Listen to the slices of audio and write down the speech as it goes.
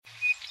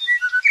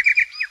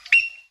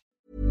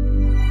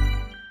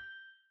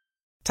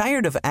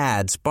Tired of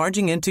ads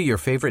barging into your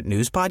favorite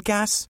news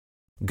podcasts?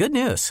 Good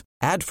news.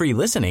 Ad-free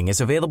listening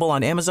is available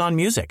on Amazon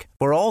Music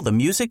for all the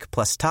music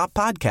plus top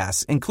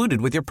podcasts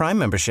included with your Prime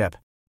membership.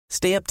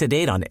 Stay up to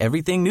date on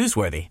everything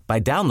newsworthy by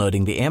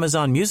downloading the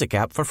Amazon Music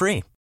app for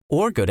free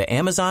or go to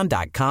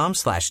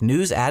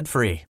amazon.com/news ad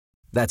free.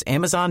 That's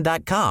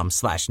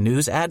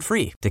amazon.com/news ad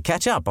free to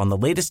catch up on the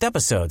latest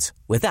episodes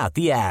without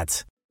the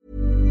ads.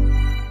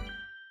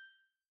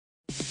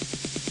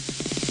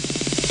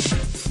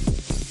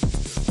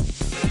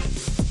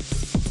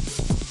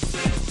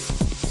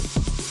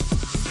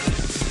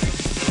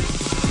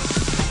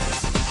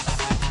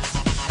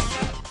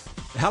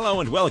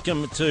 Hello and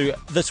welcome to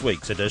this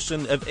week's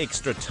edition of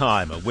Extra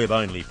Time, a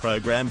web-only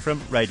program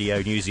from Radio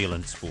New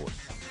Zealand Sport.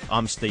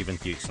 I'm Stephen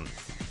Hewson.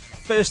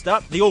 First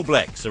up, the All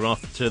Blacks are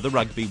off to the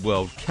Rugby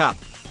World Cup.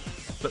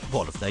 But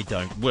what if they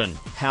don't win?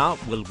 How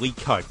will we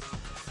cope?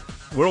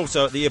 We're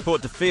also at the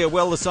airport to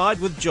farewell the side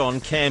with John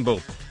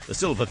Campbell. The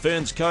Silver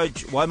Ferns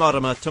coach,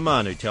 Waimarama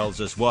Tamanu, tells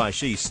us why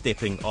she's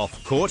stepping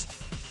off court.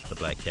 The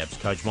Black Caps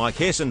coach Mike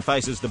Hesson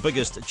faces the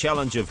biggest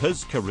challenge of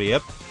his career.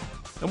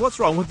 And what's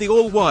wrong with the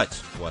All Whites?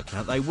 Why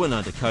can't they win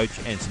under coach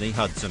Anthony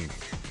Hudson?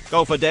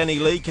 Golfer Danny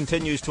Lee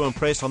continues to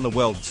impress on the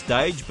world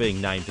stage, being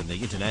named in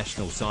the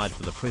international side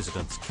for the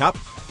President's Cup.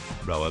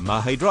 Rower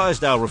Mahi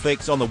Drysdale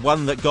reflects on the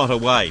one that got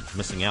away,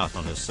 missing out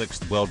on his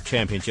 6th World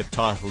Championship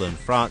title in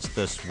France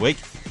this week.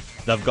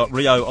 They've got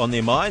Rio on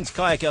their minds,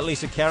 kayaker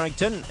Lisa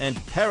Carrington and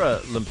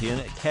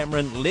Paralympian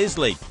Cameron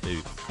Leslie,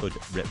 who could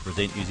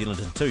represent New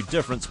Zealand in 2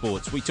 different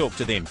sports. We talk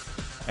to them.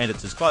 And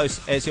it's as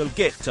close as he'll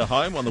get to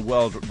home on the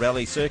World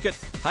Rally Circuit.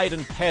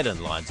 Hayden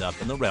Paddon lines up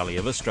in the Rally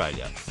of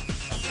Australia.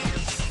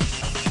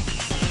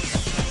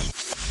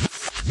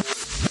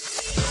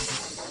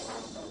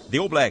 The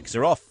All Blacks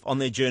are off on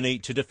their journey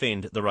to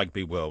defend the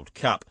Rugby World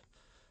Cup.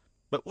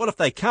 But what if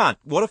they can't?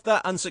 What if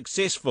they're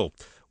unsuccessful?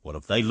 What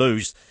if they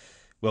lose?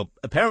 Well,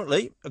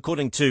 apparently,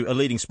 according to a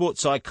leading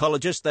sports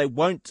psychologist, they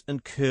won't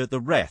incur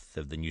the wrath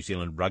of the New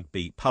Zealand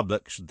rugby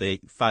public should they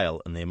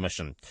fail in their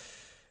mission.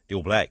 The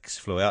All Blacks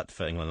flew out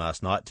for England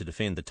last night to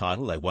defend the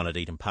title they won at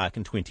Eden Park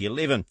in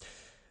 2011.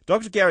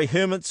 Dr. Gary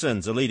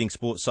Hermanson's a leading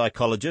sports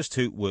psychologist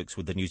who works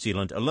with the New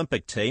Zealand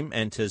Olympic team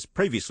and has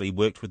previously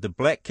worked with the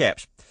Black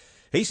Caps.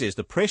 He says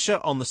the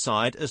pressure on the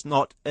side is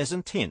not as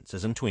intense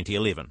as in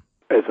 2011.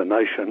 As a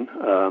nation,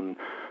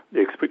 the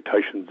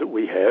expectations that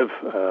we have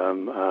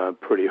are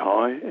pretty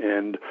high,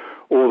 and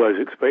all those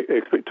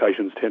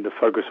expectations tend to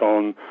focus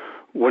on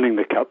winning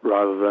the cup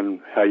rather than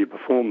how you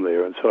perform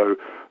there. And so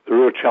the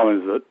real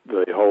challenge that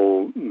the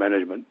whole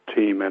management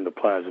team and the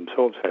players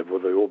themselves have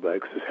with the All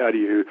Blacks is how do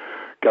you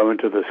go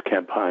into this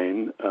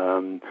campaign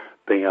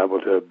being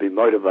able to be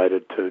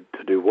motivated to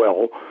do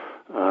well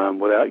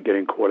without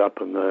getting caught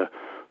up in the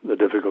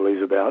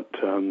difficulties about,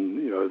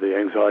 the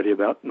anxiety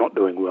about not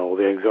doing well,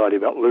 the anxiety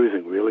about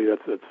losing, really.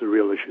 That's the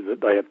real issue that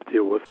they have to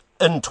deal with.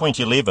 In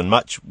 2011,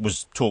 much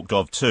was talked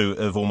of too,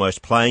 of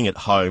almost playing at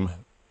home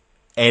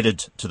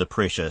added to the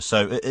pressure.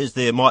 So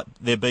might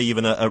there be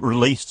even a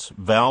release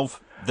valve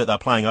that they're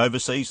playing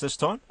overseas this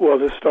time? Well,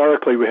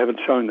 historically, we haven't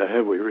shown that,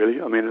 have we, really?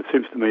 I mean, it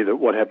seems to me that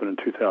what happened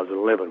in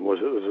 2011 was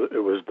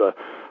it was the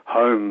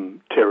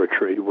home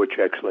territory which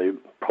actually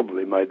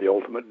probably made the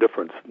ultimate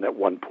difference in that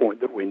one point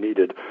that we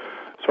needed.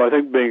 So I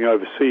think being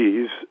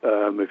overseas,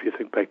 if you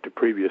think back to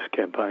previous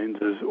campaigns,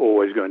 is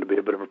always going to be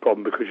a bit of a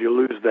problem because you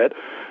lose that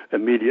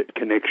immediate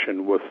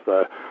connection with,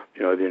 the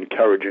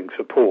encouraging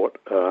support.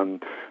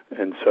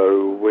 And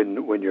so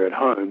when you're at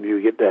home,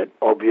 you get that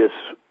obvious,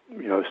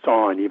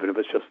 sign, even if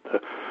it's just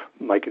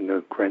making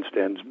the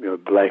grandstands,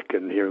 black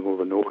and hearing all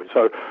the noise.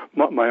 So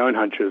my own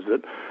hunch is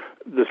that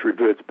this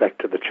reverts back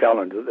to the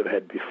challenge that they've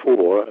had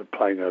before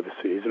playing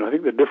overseas. And I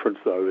think the difference,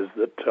 though, is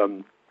that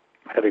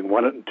having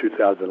won it in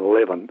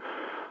 2011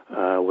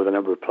 with a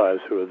number of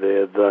players who are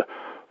there, the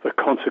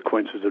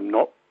consequences of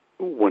not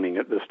winning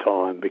at this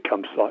time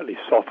become slightly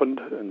softened.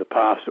 In the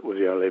past, it was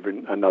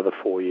another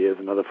 4 years,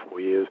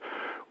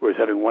 whereas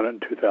having won it in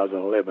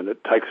 2011,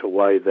 it takes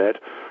away that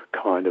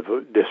kind of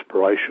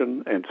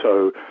desperation. And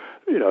so,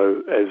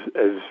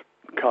 as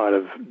kind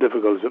of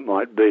difficult as it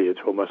might be, it's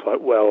almost like,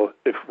 well,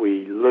 if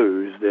we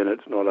lose, then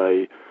it's not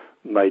a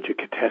major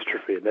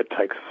catastrophe, and that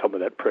takes some of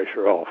that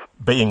pressure off.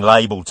 Being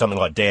labelled something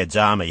like Dad's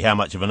Army, how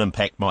much of an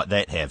impact might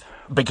that have?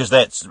 Because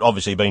that's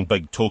obviously been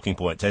big talking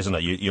points, hasn't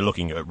it? You're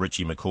looking at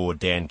Richie McCaw,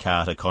 Dan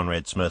Carter,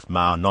 Conrad Smith,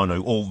 Ma'a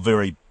Nonu, all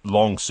very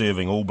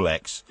long-serving All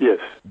Blacks. Yes.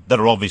 That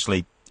are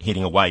obviously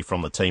heading away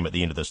from the team at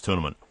the end of this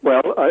tournament.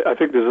 Well, I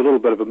think there's a little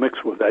bit of a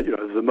mix with that.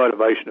 There's a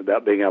motivation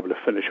about being able to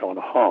finish on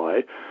a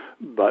high,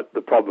 but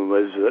the problem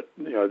is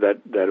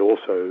that, that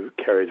also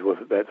carries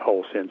with it that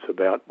whole sense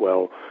about,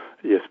 well,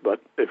 yes,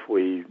 but if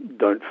we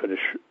don't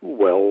finish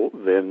well,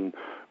 then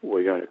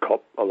we're going to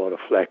cop a lot of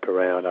flack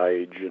around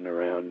age and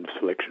around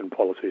selection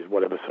policies,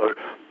 whatever. So,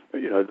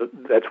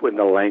 that's when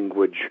the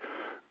language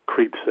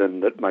creeps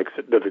in that makes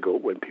it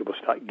difficult, when people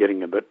start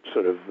getting a bit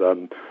sort of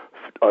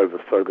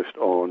over-focused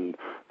on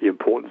the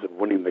importance of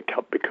winning the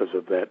cup because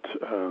of that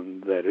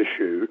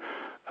issue.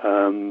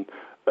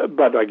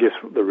 But I guess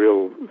the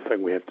real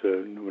thing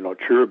we're not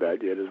sure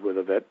about yet is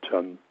whether that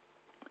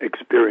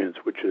experience,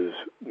 which is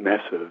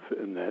massive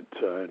in that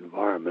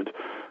environment,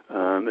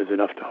 is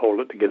enough to hold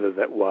it together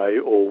that way,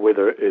 or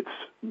whether it's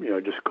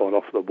just gone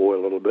off the boil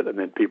a little bit, and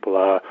then people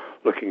are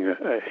looking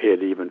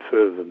ahead even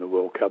further than the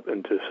World Cup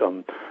into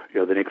some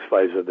the next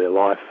phase of their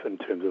life in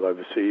terms of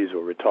overseas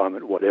or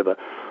retirement, whatever,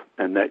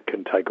 and that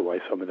can take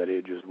away some of that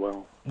edge as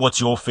well. What's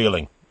your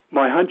feeling?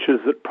 My hunch is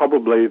that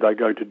probably they're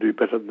going to do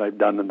better than they've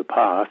done in the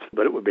past,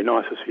 but it would be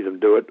nice to see them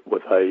do it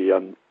with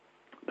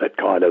that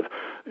kind of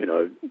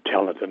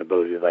talent and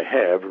ability they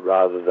have,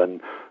 rather than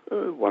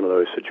one of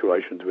those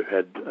situations we've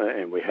had,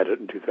 and we had it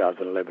in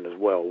 2011 as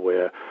well,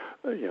 where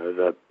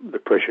the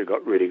pressure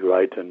got really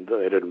great and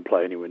they didn't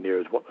play anywhere near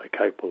as what they're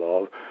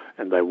capable of,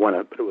 and they won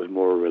it, but it was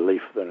more a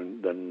relief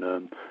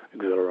than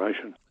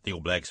exhilaration. The All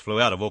Blacks flew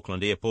out of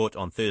Auckland Airport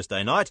on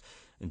Thursday night,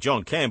 and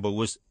John Campbell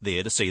was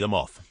there to see them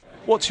off.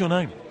 What's your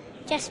name?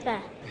 Jasper.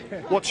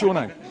 What's your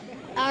name?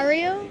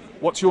 Ariel.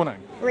 What's your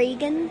name?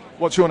 Regan.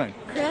 What's your name?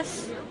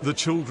 Chris. The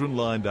children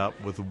lined up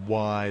with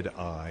wide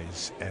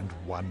eyes and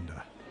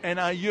wonder. And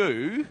are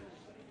you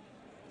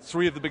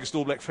three of the biggest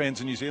All Black fans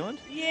in New Zealand?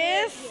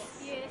 Yes.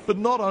 But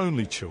not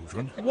only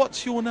children.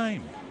 What's your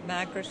name?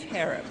 Margaret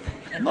Harrop,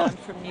 and I'm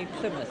from New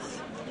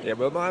Plymouth. Yeah,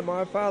 well,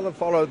 my father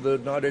followed the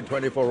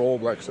 1924 All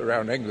Blacks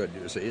around England,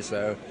 you see,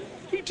 so...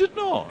 He did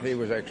not. He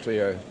was actually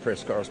a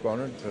press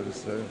correspondent,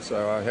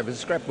 so I have his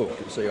scrapbook,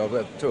 you see, of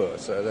that tour,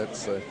 so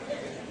that's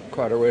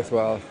quite a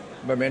worthwhile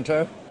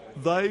memento.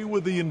 They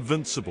were the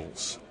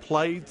Invincibles,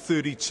 played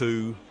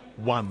 32,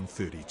 won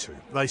 32.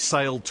 They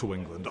sailed to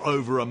England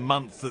over a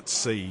month at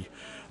sea.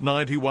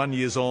 91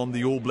 years on,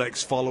 the All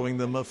Blacks following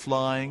them are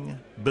flying,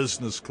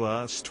 business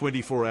class,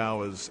 24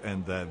 hours,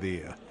 and they're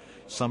there.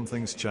 Some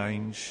things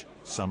change,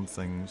 some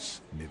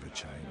things never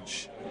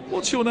change.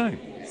 What's your name?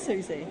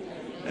 Susie.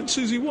 And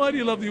Susie, why do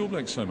you love the All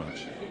Blacks so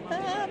much?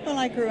 Well,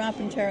 I grew up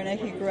in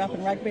Taranaki, grew up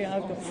in rugby.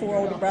 I've got 4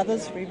 older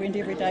brothers. We went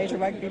every day to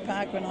Rugby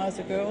Park when I was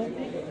a girl.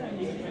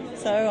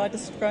 So I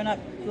just grown up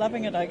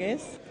loving it, I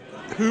guess.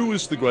 Who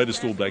is the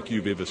greatest All Black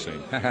you've ever seen?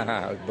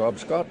 Bob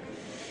Scott.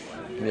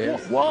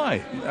 Yes.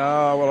 Why?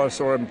 Well, I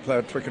saw him play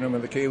at Twickenham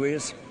with the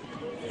Kiwis,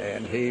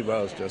 and he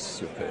was just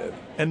superb.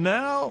 And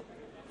now,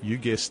 you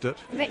guessed it,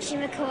 Richie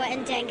McCaw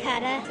and Dan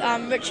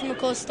Carter. Richie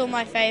McCaw's still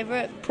my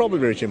favourite. Probably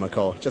Richie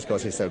McCaw, just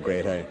because he's so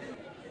great, hey?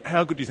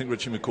 How good do you think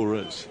Richie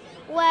McCaw is?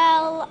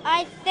 Well,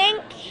 I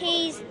think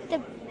he's the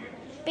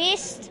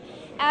best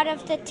out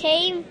of the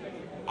team,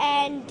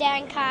 and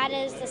Dan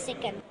Carter's the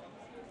second.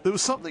 there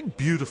was something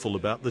beautiful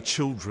about the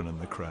children in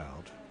the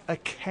crowd, a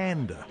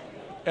candour.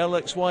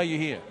 Alex, why are you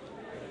here?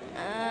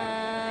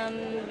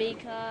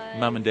 Because...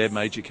 Mum and Dad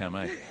made you come,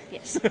 eh?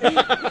 Yes. Would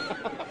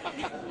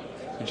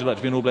you like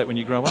to be an All Black when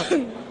you grow up?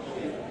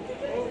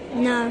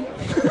 No.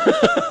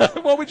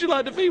 What would you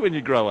like to be when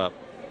you grow up?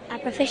 A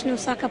professional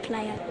soccer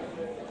player.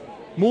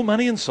 More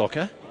money in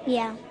soccer?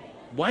 Yeah.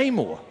 Way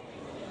more?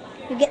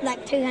 You get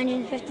like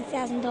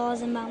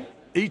 $250,000 a month.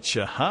 Eat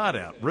your heart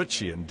out,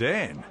 Richie and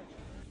Dan.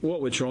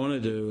 What we're trying to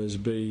do is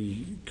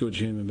be good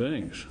human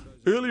beings.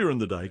 Earlier in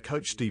the day,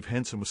 Coach Steve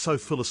Hansen was so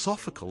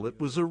philosophical it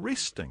was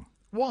arresting.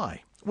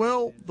 Why?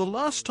 Well, the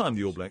last time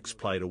the All Blacks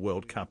played a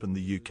World Cup in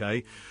the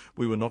UK,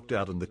 we were knocked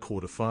out in the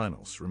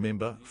quarterfinals.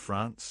 Remember,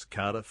 France,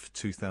 Cardiff,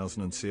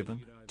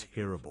 2007?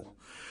 Terrible.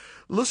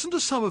 Listen to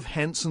some of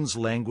Hansen's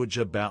language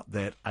about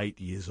that 8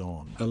 years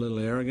on. A little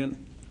arrogant,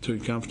 too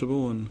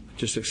comfortable, and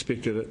just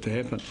expected it to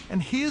happen.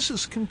 And here's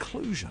his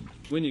conclusion.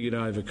 When you get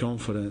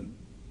overconfident,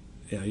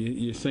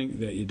 you think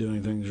that you're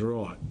doing things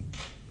right,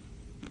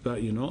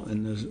 but you're not.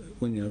 And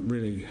when you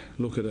really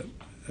look at it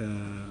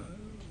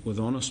with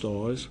honest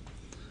eyes,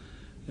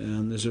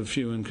 there's a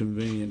few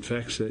inconvenient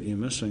facts that you're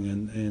missing,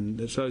 and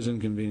it's those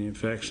inconvenient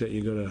facts that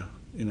you've got to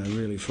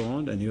really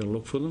find, and you've got to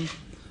look for them.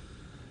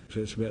 So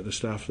it's about the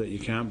stuff that you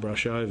can't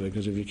brush over,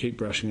 because if you keep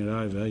brushing it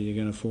over, you're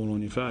going to fall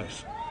on your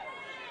face.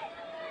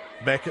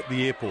 Back at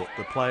the airport,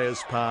 the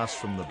players pass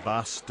from the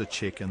bus to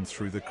check in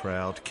through the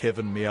crowd.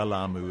 Kevin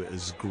Mealamu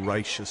is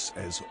gracious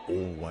as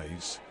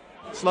always.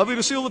 It's lovely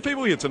to see all the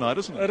people here tonight,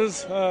 isn't it? It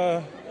is.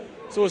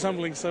 It's always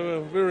humbling, so we're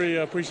very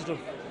appreciative.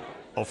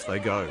 Off they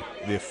go.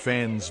 Their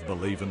fans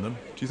believe in them.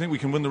 Do you think we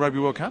can win the Rugby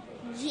World Cup?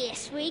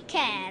 Yes, we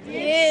can.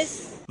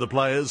 Yes. The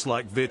players,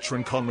 like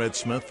veteran Conrad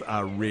Smith,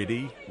 are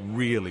ready,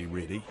 really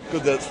ready.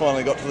 Good that it's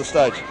finally got to the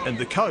stage. And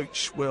the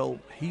coach, well,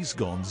 he's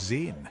gone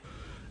zen.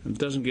 It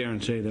doesn't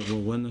guarantee that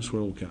we'll win this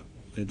World Cup.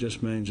 It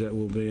just means that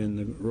we'll be in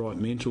the right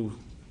mental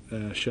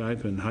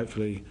shape, and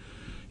hopefully,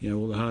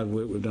 all the hard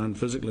work we've done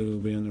physically will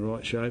be in the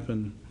right shape,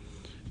 and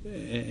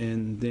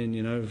then,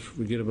 if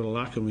we get a bit of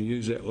luck and we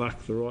use that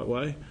luck the right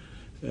way,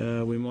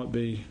 we might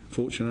be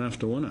fortunate enough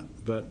to win it.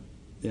 But,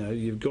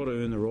 you've got to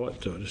earn the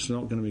right to it. It's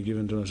not going to be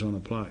given to us on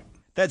a plate.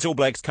 That's All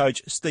Blacks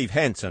coach Steve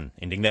Hansen,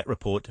 ending that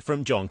report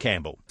from John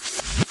Campbell.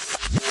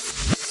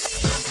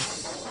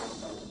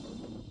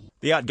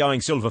 The outgoing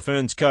Silver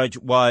Ferns coach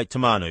Wai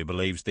Tamanu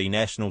believes the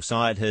national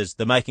side has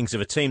the makings of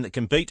a team that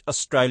can beat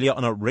Australia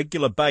on a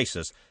regular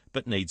basis,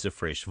 but needs a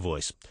fresh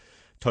voice.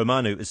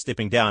 Taumanu is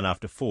stepping down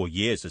after 4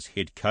 years as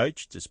head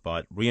coach,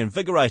 despite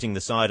reinvigorating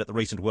the side at the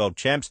recent World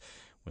Champs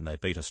when they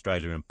beat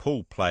Australia in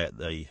pool play at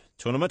the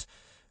tournament,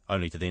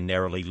 only to then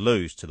narrowly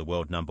lose to the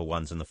world number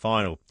ones in the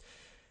final.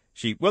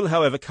 She will,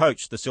 however,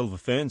 coach the Silver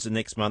Ferns in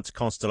next month's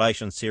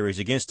Constellation Series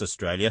against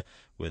Australia,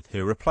 with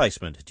her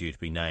replacement due to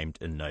be named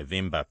in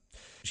November.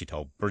 She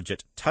told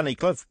Bridget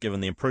Tunnicliffe,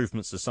 given the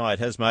improvements the side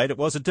has made, it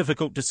was a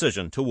difficult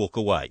decision to walk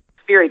away.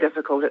 Very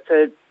difficult.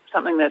 It's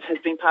something that has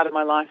been part of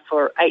my life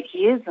for 8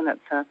 years, and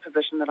it's a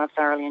position that I've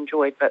thoroughly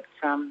enjoyed. But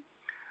I'm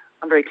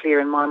very clear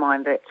in my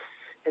mind that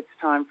it's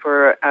time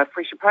for a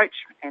fresh approach,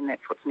 and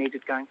that's what's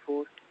needed going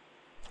forward.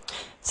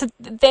 So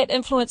that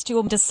influenced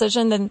your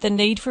decision, the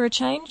need for a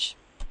change?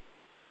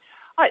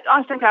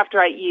 I think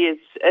after 8 years,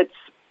 it's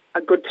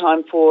a good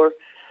time for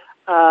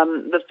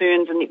the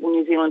Ferns and Netball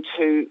New Zealand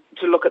to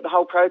look at the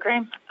whole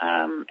program.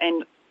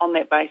 And on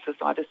that basis,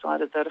 I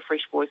decided that a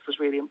fresh voice was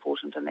really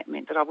important, and that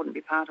meant that I wouldn't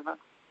be part of it.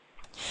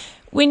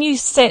 When you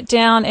sat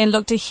down and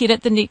looked ahead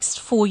at the next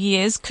 4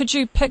 years, could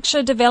you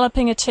picture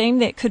developing a team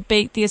that could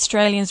beat the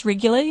Australians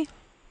regularly?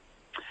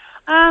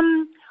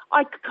 I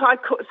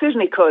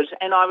certainly could,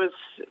 and I was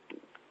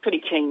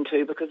pretty keen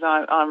to, because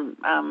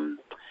I'm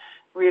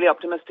really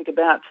optimistic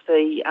about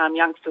the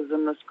youngsters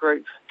in this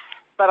group.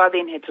 But I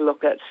then had to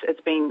look at,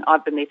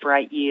 I've been there for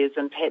 8 years,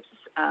 and perhaps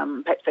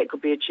that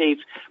could be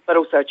achieved, but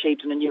also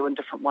achieved in a new and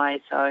different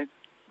way.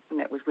 And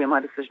that was where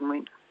my decision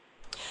went.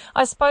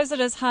 I suppose it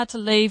is hard to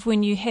leave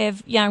when you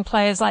have young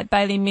players like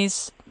Bailey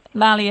Mes,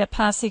 Malia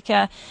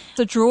Paseka,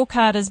 the draw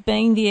card as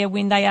being there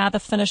when they are the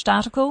finished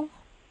article.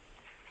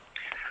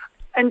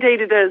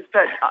 Indeed it is,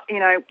 but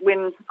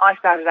when I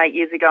started 8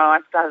 years ago, I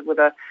started with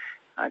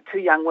two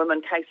young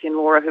women, Casey and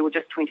Laura, who were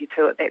just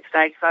 22 at that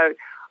stage. So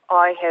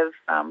I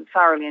have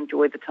thoroughly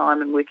enjoyed the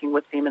time and working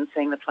with them and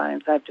seeing the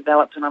players they've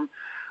developed, and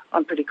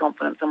I'm pretty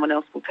confident someone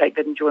else will take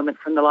that enjoyment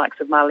from the likes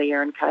of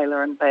Malia and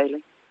Kayla and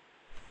Bailey.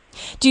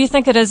 Do you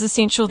think it is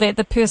essential that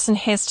the person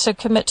has to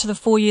commit to the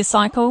 4-year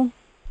cycle?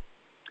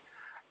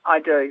 I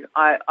do.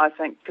 I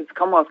think, because the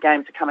Commonwealth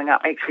Games are coming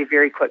up actually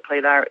very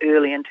quickly. They're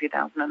early in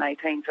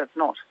 2018, so it's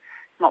not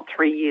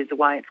 3 years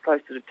away, it's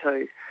closer to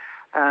 2.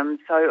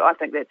 So I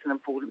think that's an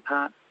important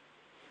part.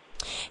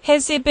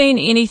 Has there been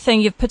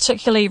anything you've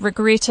particularly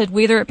regretted,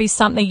 whether it be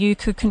something you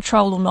could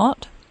control or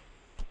not?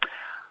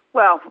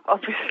 Well,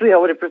 obviously I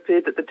would have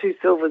preferred that the 2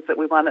 silvers that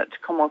we won at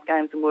Commonwealth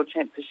Games and World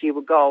Champs this year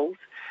were golds.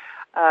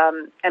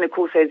 And of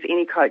course, as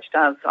any coach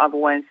does, I've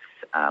always,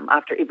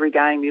 after every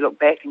game, you look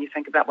back and you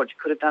think about what you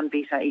could have done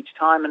better each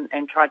time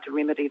and tried to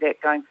remedy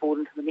that going forward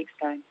into the next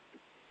game.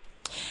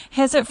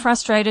 Has it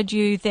frustrated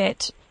you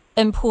that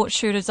import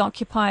shooters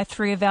occupy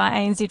 3 of our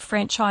ANZ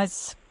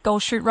franchise goal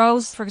shoot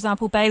roles? For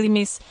example, Bailey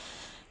Mes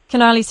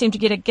can only seem to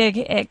get a gig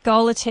at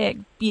goal attack,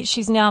 yet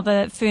she's now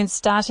the Ferns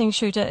starting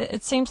shooter.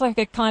 It seems like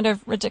a kind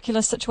of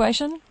ridiculous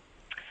situation.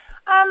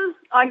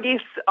 I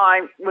guess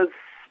I was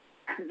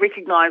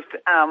recognised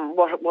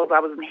what it was I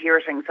was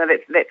inheriting, so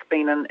that's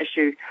been an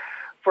issue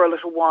for a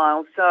little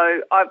while.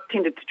 So I've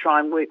tended to try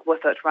and work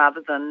with it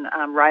rather than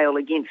rail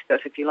against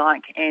it, if you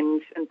like.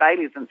 And in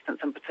Bailey's instance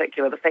in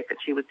particular, the fact that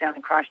she was down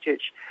in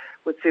Christchurch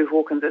with Sue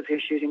Hawkins as her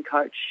shooting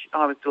coach,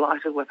 I was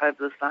delighted with over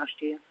this last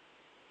year.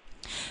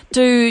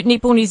 Do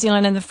Netball New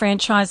Zealand and the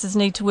franchises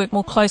need to work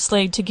more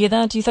closely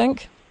together, do you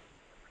think?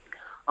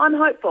 I'm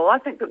hopeful. I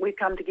think that we've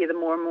come together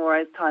more and more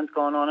as time's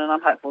gone on, and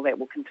I'm hopeful that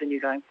will continue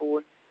going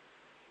forward.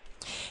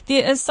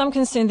 There is some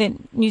concern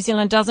that New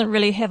Zealand doesn't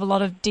really have a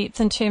lot of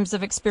depth in terms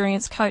of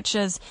experienced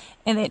coaches,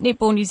 and that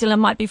Netball New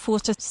Zealand might be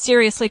forced to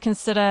seriously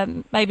consider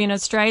maybe an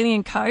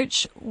Australian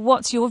coach.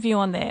 What's your view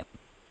on that?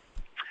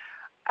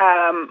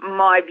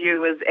 My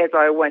view is, as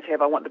I always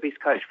have, I want the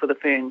best coach for the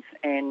Ferns,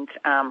 and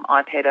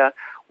I've had a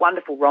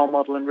wonderful role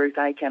model in Ruth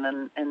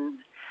Aiken, and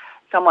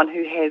someone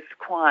who has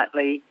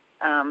quietly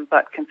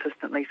but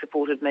consistently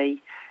supported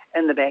me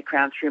in the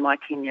background through my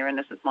tenure, and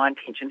this is my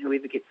intention,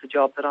 whoever gets the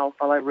job, that I'll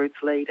follow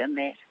Ruth's lead in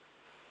that.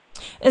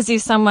 Is there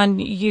someone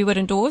you would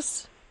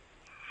endorse?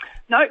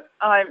 No,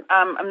 I'm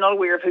not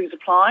aware of who's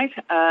applied,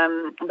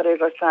 but as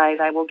I say,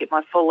 they will get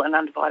my full and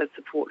undivided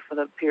support for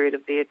the period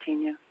of their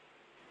tenure.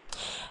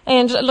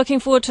 And looking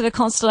forward to the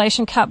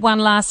Constellation Cup, one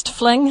last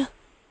fling?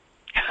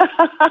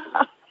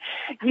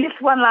 Yes,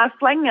 one last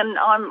fling, and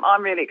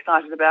I'm really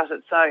excited about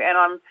it. And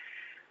I'm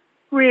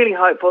really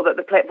hopeful that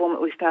the platform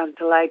that we started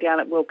to lay down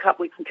at World Cup,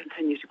 we can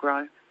continue to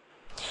grow.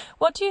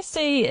 What do you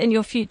see in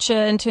your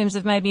future in terms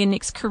of maybe a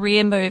next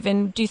career move,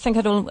 and do you think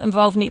it'll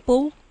involve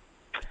netball?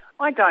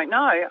 I don't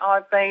know.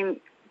 I've been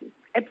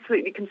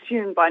absolutely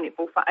consumed by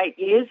netball for 8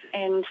 years,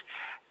 and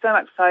so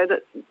much so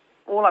that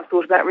all I've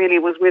thought about really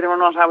was whether or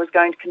not I was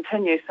going to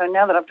continue. So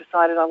now that I've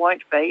decided I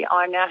won't be,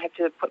 I now have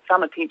to put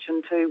some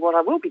attention to what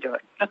I will be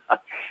doing,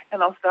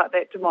 and I'll start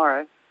that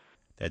tomorrow.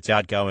 That's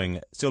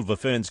outgoing Silver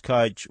Ferns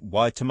coach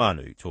Wai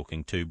Taumanu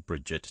talking to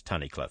Bridget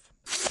Tunnicliffe.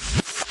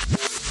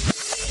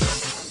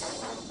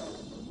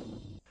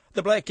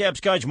 The Black Caps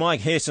coach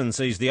Mike Hesson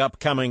sees the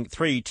upcoming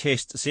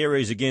 3-test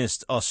series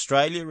against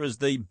Australia as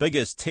the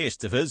biggest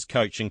test of his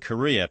coaching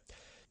career.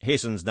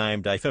 Hesson's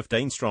named a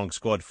 15-strong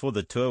squad for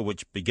the tour,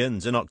 which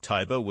begins in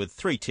October with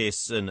 3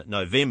 tests in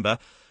November.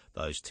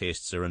 Those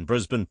tests are in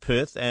Brisbane,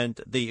 Perth and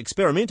the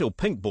experimental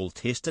pink ball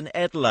test in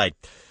Adelaide.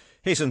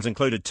 Hesson's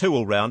included 2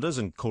 all-rounders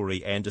in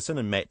Corey Anderson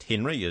and Matt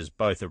Henry, as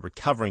both are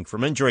recovering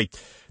from injury.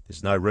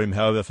 There's no room,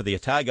 however, for the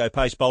Otago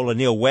pace bowler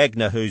Neil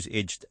Wagner, who's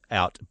edged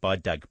out by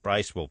Doug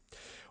Bracewell.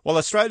 While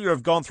Australia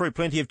have gone through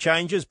plenty of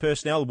changes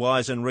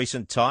personnel-wise in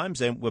recent times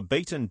and were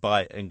beaten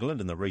by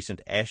England in the recent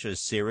Ashes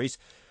series,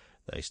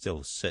 they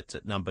still sit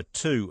at number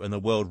 2 in the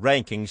world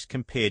rankings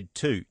compared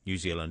to New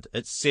Zealand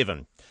at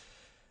 7.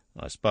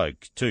 I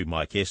spoke to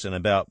Mike Hesson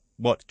about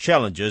what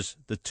challenges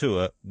the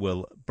tour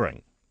will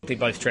bring. They're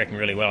both tracking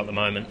really well at the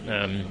moment.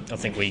 I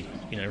think we,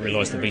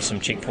 realise there'll be some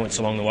checkpoints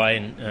along the way,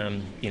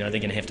 and they're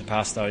going to have to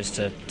pass those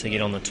to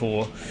get on the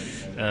tour.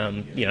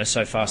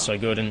 So far so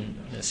good, and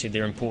as I said,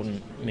 they're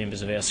important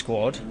members of our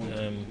squad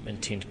in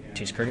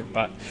Test cricket,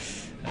 but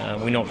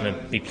we're not going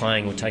to be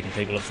playing or taking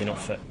people if they're not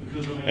fit.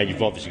 And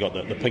you've obviously got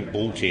the pink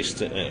ball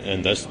test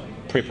in this.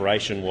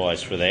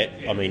 Preparation-wise for that,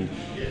 I mean,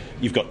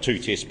 you've got 2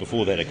 tests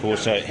before that, of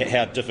course, so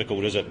how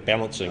difficult is it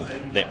balancing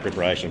that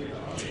preparation?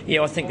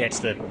 Yeah, I think that's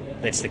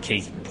the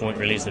key point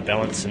really, is the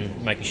balance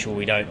and making sure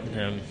we don't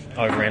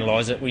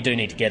overanalyse it. We do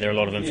need to gather a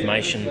lot of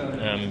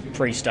information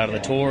pre-start of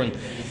the tour, and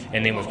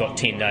then we've got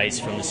 10 days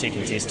from the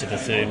second test to the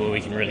third where we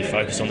can really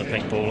focus on the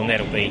pink ball, and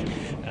that'll be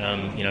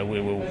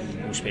where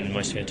we'll spend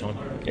most of our time.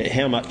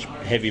 How much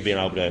have you been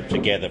able to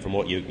gather from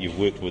what you've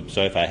worked with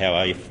so far? How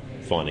are you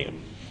finding it?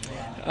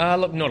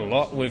 Look, not a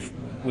lot.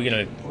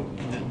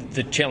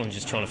 The challenge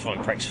is trying to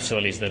find practice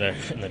facilities that are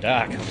in the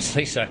dark,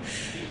 obviously. So,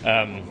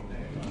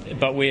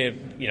 but we're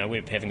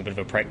having a bit of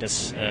a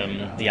practice the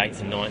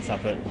 8th and 9th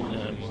up at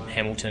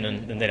Hamilton,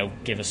 and that'll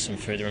give us some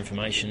further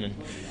information.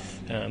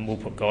 And we'll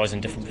put guys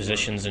in different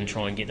positions and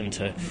try and get them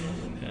to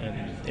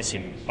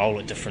bowl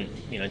at different,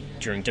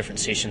 during different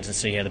sessions and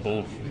see how the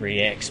ball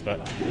reacts. But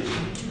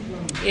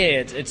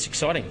yeah, it's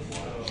exciting.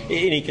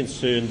 Any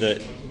concern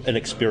that an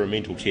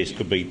experimental test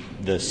could be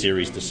the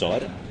series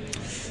decider?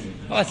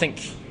 I think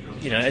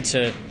it's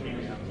a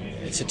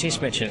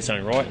test match in its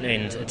own right,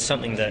 and it's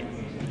something that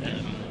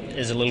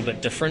is a little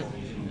bit different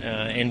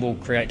and will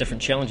create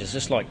different challenges.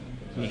 Just like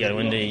you go to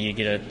India, you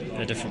get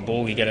a different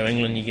ball. You go to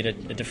England, you get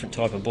a different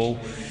type of ball.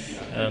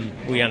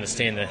 We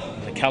understand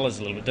the colour's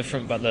a little bit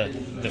different, but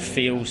the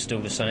feel's still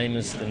the same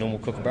as the normal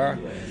kookaburra.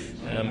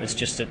 It's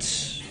just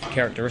its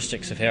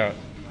characteristics of how it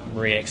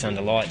reacts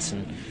under lights,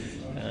 and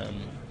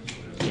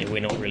we're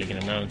not really going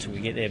to know until we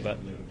get there, but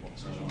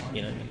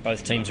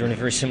both teams are in a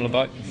very similar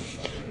boat.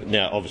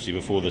 Now, obviously,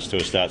 before this tour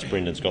starts,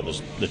 Brendan's got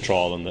the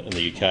trial in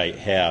the UK.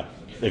 How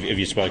have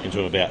you spoken to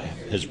him about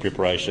his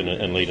preparation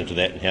and lead into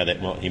that, and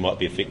how he might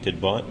be affected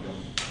by it?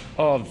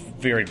 Oh,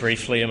 very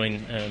briefly. I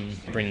mean,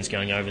 Brendan's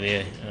going over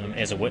there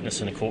as a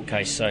witness in a court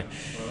case, so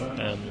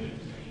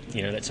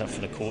that's up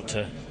for the court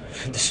to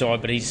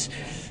decide. But he's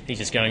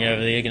just going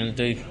over there, going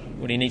to do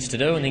what he needs to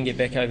do, and then get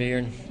back over here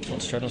and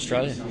concentrate on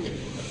Australia.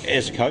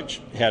 As a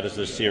coach, how does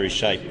this series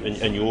shape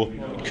in your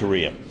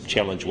career,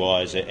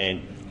 challenge-wise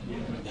and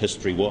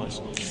history-wise?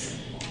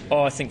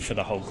 I think for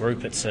the whole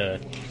group, it's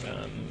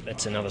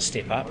another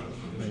step up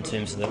in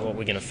terms of what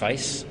we're going to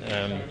face,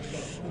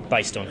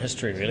 based on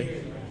history,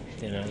 really.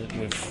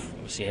 We've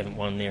obviously haven't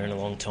won there in a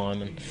long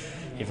time, and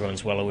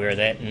everyone's well aware of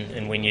that.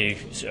 And when you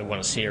won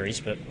a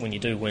series, but when you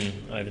do win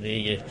over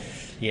there,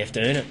 you have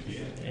to earn it.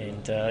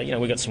 And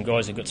we've got some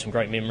guys who've got some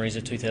great memories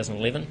of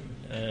 2011,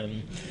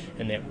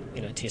 and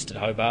that test at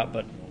Hobart.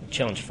 But the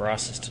challenge for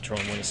us is to try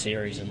and win a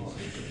series, and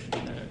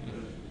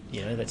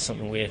that's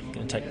something we're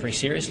going to take pretty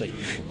seriously.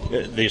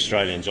 The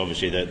Australians,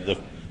 obviously, the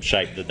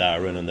shape that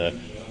they're in and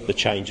the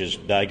changes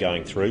they're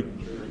going through,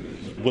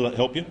 will it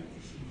help you?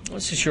 I'm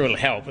not so sure it'll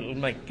help.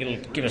 It'll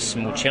give us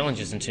some more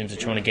challenges in terms of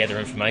trying to gather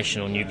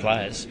information on new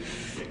players.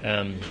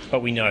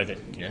 But we know that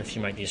if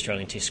you make the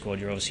Australian Test squad,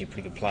 you're obviously a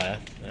pretty good player.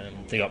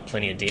 They've got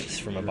plenty of depth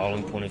from a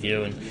bowling point of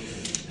view,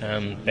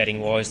 and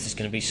batting-wise, there's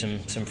going to be some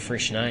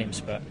fresh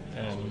names, but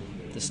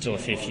there's still a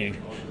fair few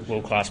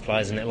world-class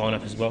players in that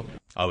lineup as well.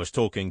 I was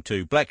talking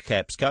to Black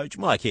Caps coach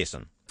Mike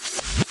Hesson.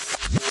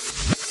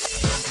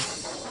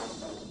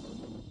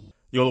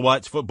 The All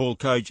Whites football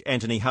coach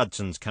Anthony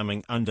Hudson's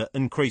coming under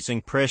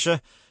increasing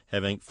pressure,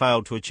 having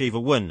failed to achieve a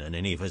win in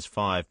any of his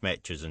 5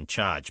 matches in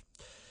charge.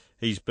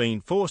 He's been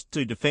forced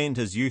to defend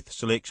his youth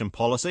selection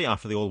policy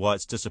after the All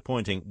Whites'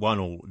 disappointing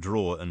 1-1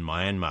 draw in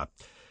Myanmar.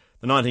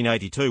 The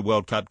 1982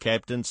 World Cup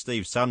captain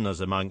Steve Sumner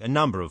is among a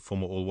number of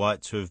former All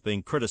Whites who have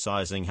been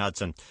criticising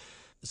Hudson.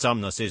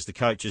 Sumner says the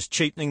coach is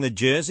cheapening the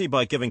jersey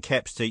by giving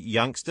caps to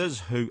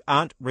youngsters who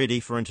aren't ready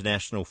for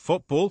international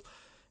football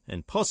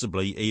and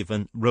possibly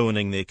even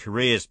ruining their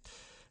careers.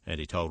 And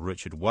he told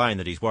Richard Wayne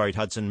that he's worried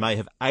Hudson may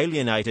have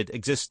alienated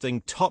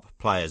existing top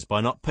players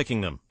by not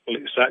picking them. Well,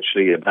 it's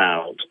actually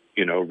about,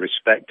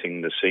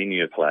 respecting the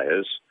senior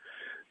players,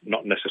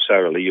 not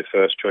necessarily your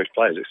first choice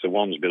players. It's the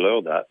ones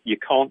below that. You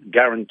can't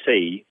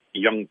guarantee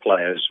young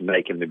players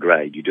making the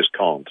grade. You just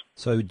can't.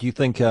 So do you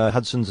think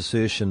Hudson's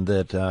assertion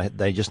that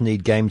they just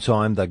need game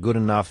time, they're good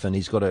enough, and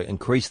he's got to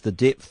increase the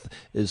depth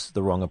is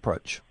the wrong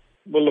approach?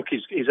 Well, look,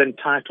 he's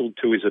entitled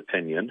to his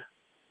opinion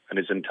and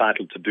is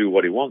entitled to do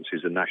what he wants.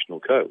 He's a national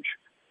coach.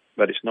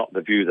 But it's not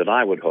the view that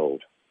I would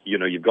hold. You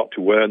know, you've got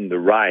to earn the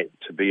right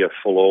to be a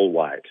full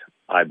all-white,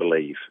 I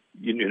believe.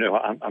 You know,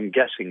 I'm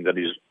guessing that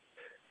he's,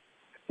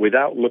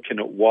 without looking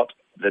at what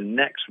the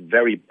next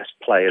very best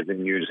players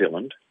in New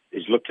Zealand,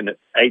 is looking at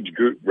age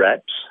group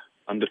reps,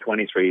 under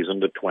 23s,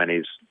 under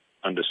 20s,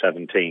 under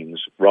 17s,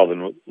 rather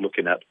than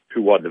looking at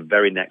who are the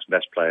very next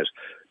best players.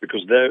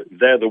 Because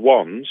they're the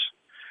ones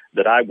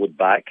that I would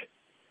back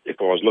if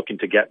I was looking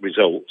to get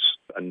results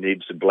and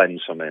needs to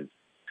blend some in.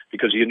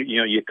 Because, you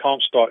know, you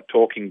can't start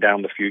talking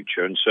down the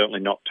future, and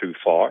certainly not too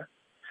far.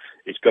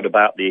 It's got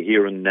about the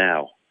here and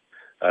now.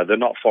 They're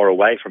not far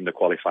away from the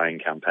qualifying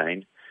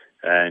campaign,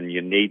 and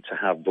you need to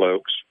have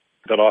blokes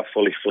that are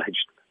fully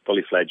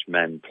fledged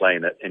men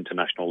playing at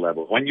international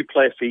level. When you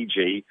play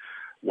Fiji,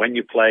 when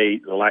you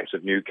play the likes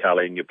of New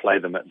Cali and you play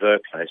them at their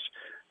place,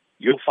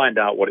 you'll find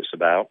out what it's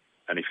about.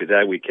 And if you're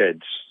there with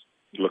kids,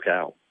 look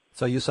out.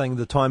 So you're saying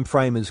the time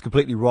frame is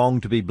completely wrong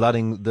to be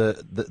blooding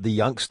the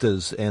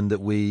youngsters, and that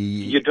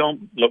you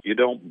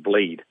don't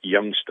bleed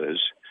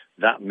youngsters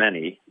that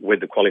many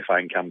with the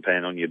qualifying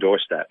campaign on your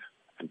doorstep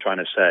and trying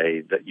to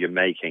say that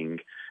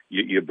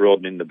you're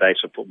broadening the base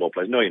of football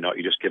players. No, you're not.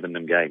 You're just giving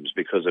them games,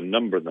 because a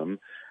number of them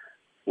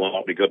will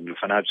not be good enough.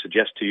 And I'd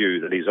suggest to you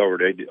that he's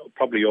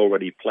probably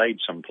already played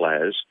some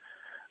players.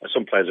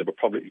 Some players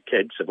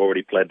have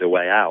already played their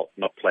way out,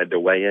 not played their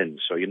way in.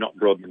 So you're not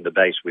broadening the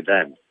base with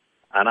them.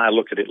 And I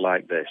look at it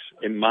like this.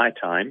 In my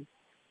time,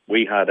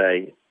 we had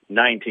a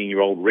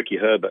 19-year-old Ricky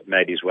Herbert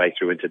made his way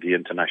through into the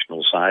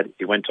international side.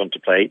 He went on to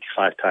play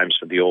 85 times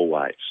for the All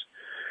Whites.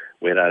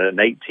 We had an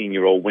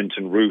 18-year-old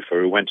Winton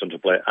Rufer who went on to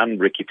play, and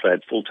Ricky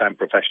played full-time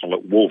professional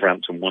at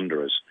Wolverhampton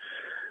Wanderers.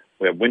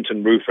 We had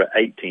Winton Rufer at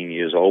 18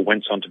 years old,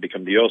 went on to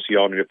become the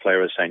Oceania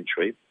Player of the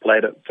Century,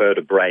 played at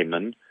Werder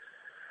Bremen.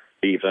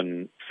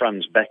 Even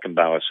Franz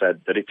Beckenbauer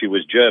said that if he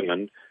was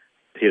German,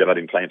 he'd have had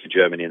him playing for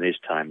Germany in his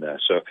time there.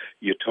 So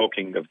you're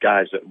talking of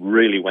guys that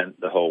really went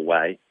the whole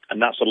way,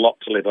 and that's a lot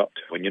to live up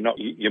to. And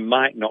you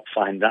might not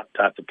find that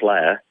type of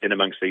player in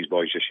amongst these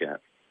boys just yet.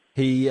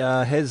 He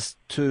has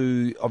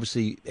to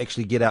obviously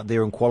actually get out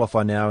there and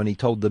qualify now, and he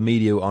told the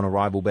media on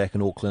arrival back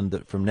in Auckland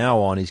that from now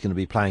on he's going to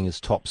be playing his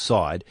top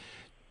side.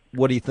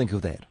 What do you think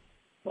of that?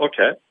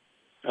 Okay,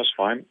 that's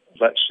fine.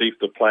 Let's see if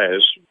the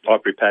players are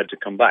prepared to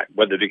come back.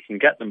 Whether they can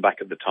get them back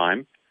at the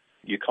time,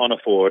 you can't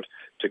afford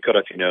to cut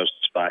off your nose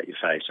to spite your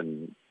face,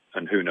 and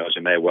who knows,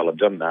 he may well have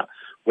done that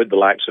with the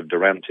likes of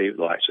Durante,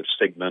 the likes of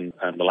Stigman,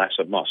 and the likes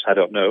of Moss. I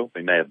don't know,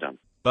 he may have done.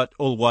 But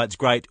All Whites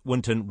great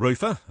Winton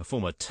Rufer, a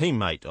former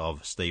teammate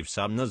of Steve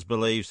Sumner's,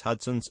 believes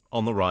Hudson's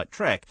on the right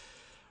track.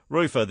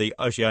 Rufer, the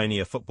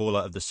Oceania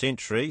Footballer of the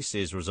Century,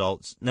 says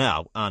results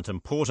now aren't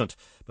important,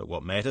 but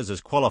what matters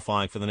is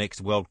qualifying for the next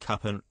World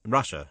Cup in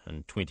Russia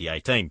in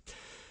 2018.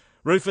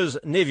 Rufer's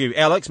nephew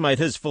Alex made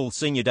his full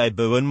senior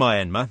debut in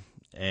Myanmar,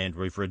 and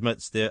Rufer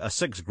admits there are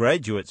 6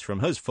 graduates from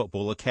his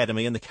football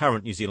academy in the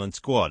current New Zealand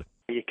squad.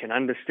 You can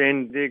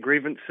understand their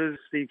grievances.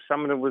 Steve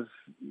Sumner was,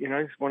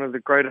 one of the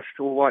greatest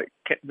all-white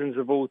captains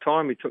of all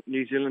time. He took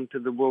New Zealand to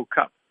the World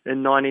Cup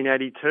in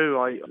 1982.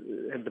 I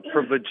had the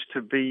privilege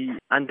to be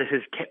under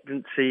his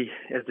captaincy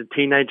as a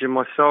teenager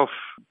myself.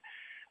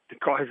 The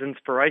guy's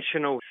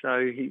inspirational,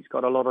 so he's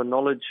got a lot of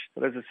knowledge.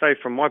 But as I say,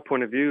 from my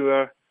point of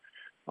view,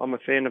 I'm a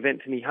fan of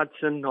Anthony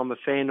Hudson. I'm a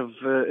fan of,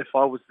 if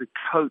I was the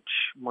coach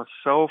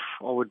myself,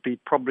 I would be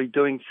probably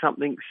doing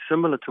something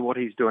similar to what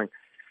he's doing.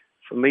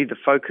 For me, the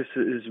focus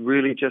is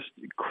really just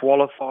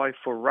qualify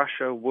for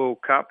Russia World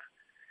Cup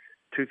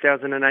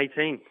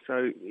 2018.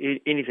 So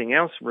anything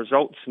else,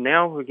 results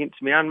now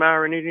against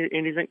Myanmar and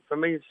anything, for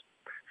me is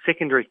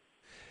secondary.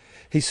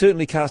 He's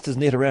certainly cast his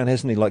net around,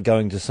 hasn't he? Like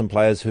going to some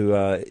players who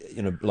are,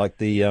 like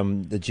the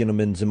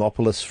gentleman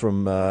Zimopoulos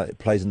from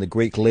plays in the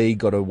Greek league,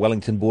 got a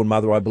Wellington-born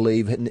mother, I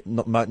believe,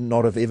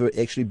 not have ever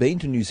actually been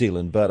to New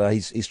Zealand, but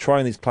he's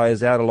trying these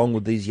players out along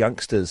with these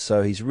youngsters.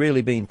 So he's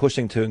really been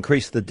pushing to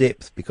increase the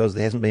depth because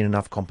there hasn't been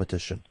enough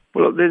competition.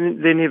 Well,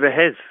 there never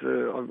has.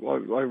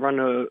 I run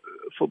a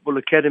football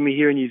academy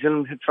here in New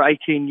Zealand for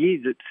 18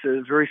 years. It's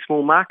a very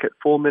small market,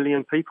 4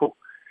 million people.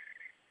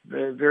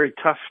 Very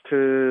tough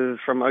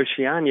from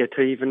Oceania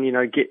to even,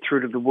 get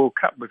through to the World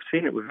Cup. We've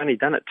seen it. We've only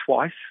done it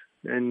twice.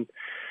 And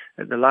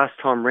at the last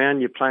time round,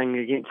 you're playing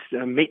against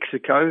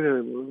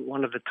Mexico,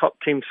 one of the top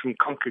teams from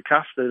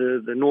CONCACAF,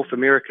 the North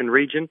American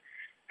region.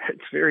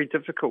 It's very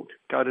difficult.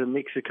 Go to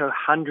Mexico,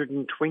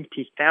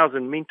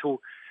 120,000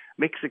 mental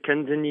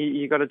Mexicans, and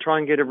you got to try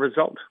and get a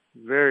result.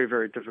 Very,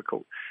 very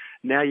difficult.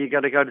 Now you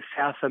got to go to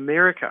South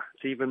America.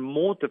 It's even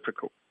more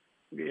difficult.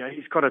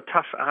 He's got a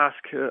tough ask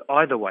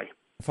either way.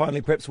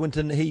 Finally, perhaps,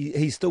 Winton,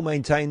 he still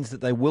maintains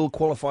that they will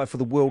qualify for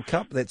the World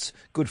Cup. That's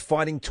good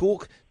fighting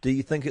talk. Do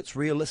you think it's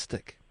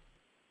realistic?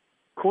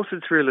 Of course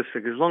it's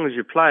realistic. As long as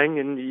you're playing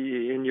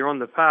and you're on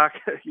the park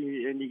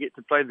and you get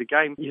to play the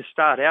game, you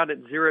start out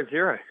at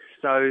 0-0.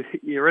 so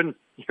you're in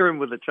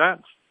with a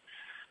chance.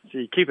 So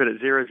you keep it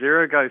at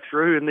 0-0, go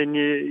through, and then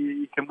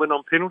you can win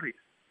on penalties.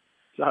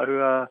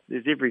 So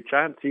there's every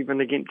chance,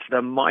 even against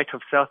the might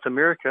of South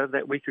America,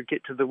 that we could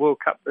get to the World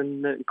Cup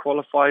and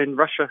qualify in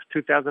Russia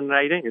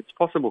 2018. It's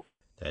possible.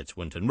 That's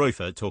Winton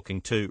Rufer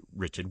talking to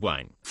Richard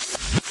Wayne.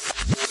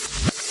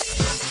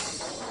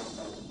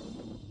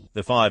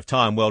 The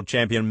 5-time world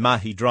champion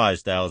Mahi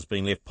Drysdale has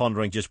been left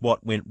pondering just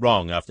what went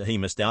wrong after he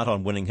missed out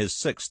on winning his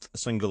 6th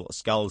single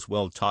sculls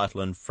world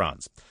title in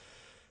France.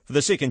 For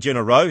the second year in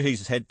a row,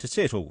 he's had to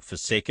settle for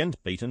second,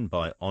 beaten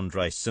by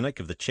Andrei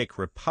Synek of the Czech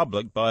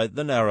Republic by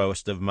the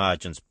narrowest of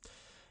margins.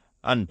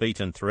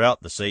 Unbeaten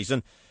throughout the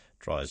season,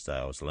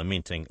 Drysdale's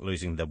lamenting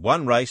losing the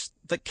one race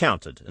that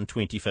counted in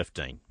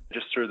 2015.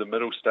 Just through the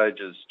middle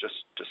stages, just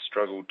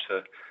struggled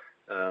to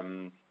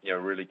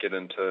really get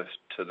into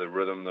the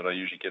rhythm that I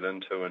usually get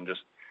into, and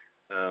just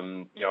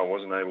I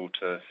wasn't able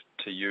to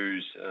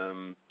use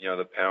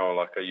the power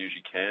like I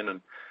usually can,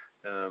 and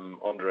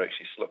Andre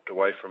actually slipped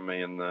away from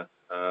me in the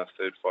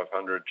third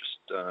 500.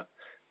 Just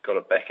got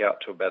it back out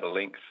to about a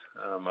length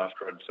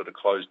after I'd sort of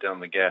closed down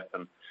the gap,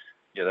 and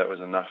that was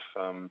enough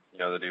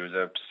that he was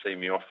able to see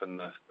me off in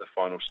the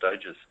final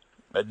stages.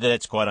 But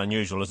that's quite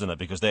unusual, isn't it?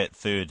 Because that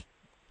third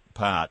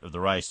part of the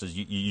race is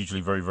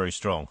usually very, very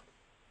strong.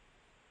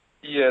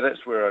 Yeah,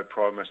 that's where I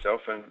pride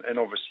myself, and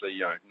obviously,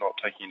 not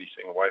taking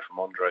anything away from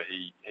Andre,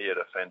 he had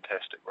a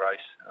fantastic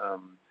race,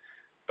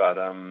 but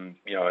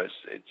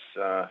it's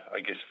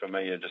I guess for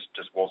me it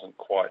just wasn't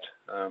quite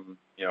on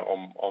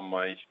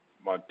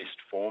my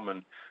best form,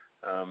 and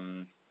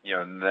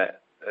and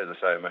that, as I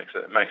say,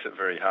 it makes it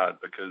very hard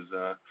because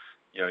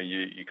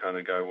you kind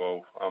of go,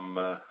 well, I'm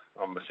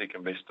the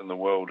second best in the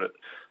world at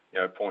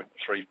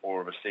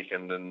 0.34 of a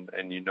second, and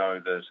that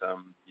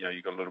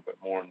you've got a little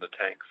bit more in the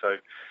tank, so.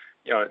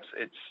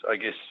 It's I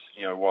guess,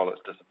 while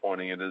it's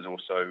disappointing, it is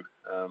also,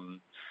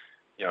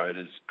 it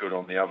is good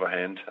on the other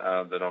hand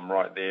that I'm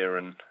right there,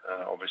 and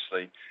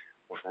obviously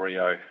with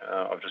Rio,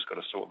 I've just got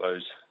to sort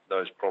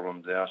those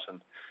problems out,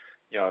 and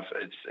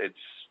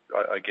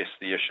I guess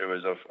the issue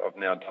is I've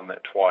now done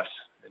that twice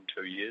in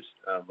 2 years.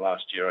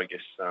 Last year, I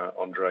guess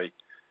Andre,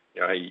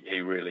 he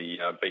really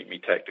beat me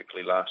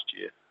tactically last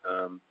year,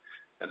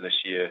 and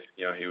this year,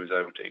 he was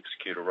able to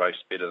execute a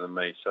race better than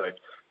me, so.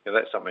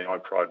 That's something I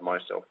pride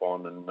myself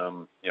on, and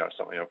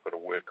something I've got to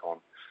work on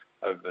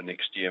over the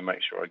next year,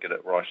 make sure I get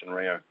it right in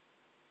Rio.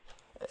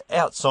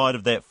 Outside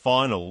of that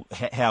final,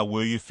 how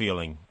were you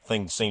feeling?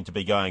 Things seem to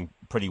be going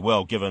pretty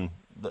well, given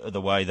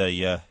the way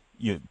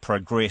you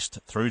progressed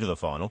through to the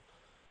final.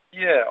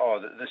 Yeah,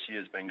 this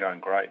year's been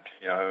going great,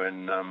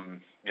 and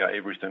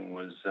everything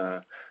was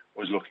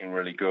looking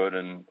really good,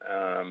 and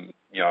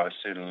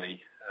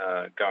certainly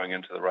going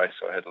into the race,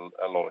 I had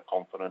a lot of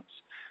confidence.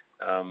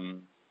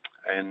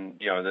 And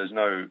there's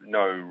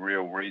no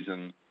real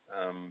reason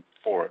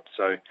for it.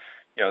 So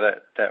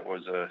that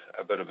was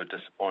a bit of a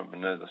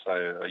disappointment. As I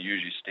say, I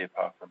usually step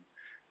up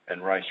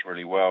and race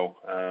really well.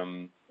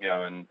 And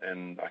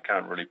I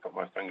can't really put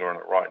my finger on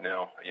it right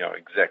now.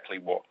 Exactly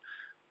what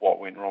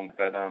went wrong,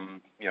 but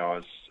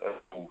I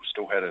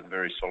still had a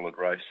very solid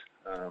race.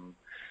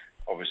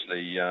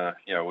 Obviously,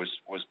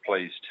 was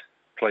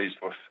pleased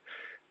with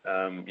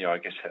I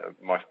guess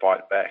my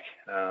fight back,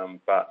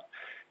 but.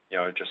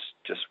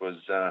 Just was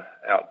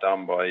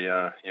outdone by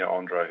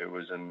Andre, who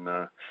was in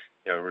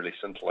really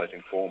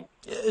scintillating form.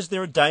 Is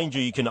there a danger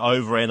you can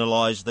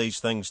overanalyze these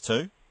things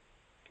too?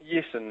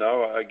 Yes and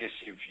no. I guess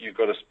you've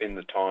got to spend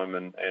the time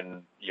and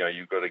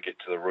you've got to get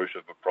to the root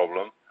of a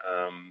problem.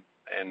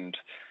 And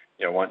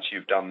once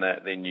you've done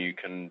that, then you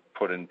can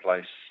put in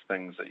place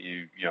things that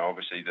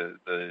obviously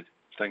the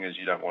thing is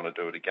you don't want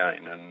to do it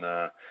again, and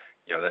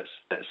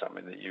that's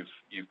something that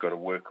you've got to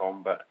work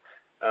on. But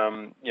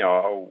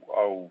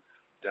I'll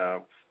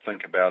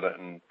think about it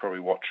and probably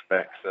watch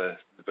back the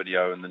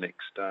video in the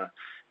next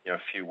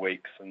few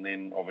weeks, and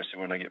then obviously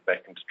when I get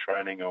back into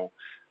training, I'll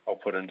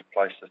put into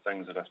place the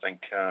things that I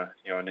think I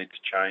need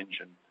to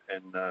change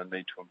and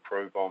need to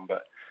improve on.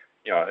 But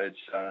it's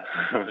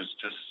I was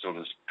just sort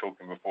of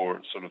talking before.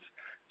 It sort of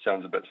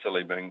sounds a bit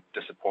silly being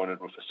disappointed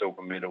with a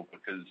silver medal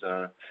because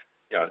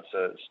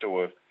it's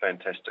still a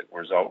fantastic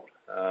result.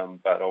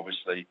 But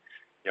obviously,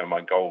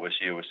 my goal this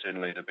year was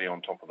certainly to be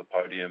on top of the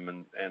podium,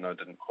 and I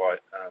didn't quite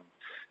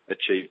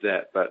achieve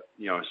that. But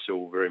I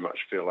still very much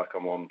feel like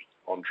I'm on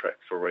track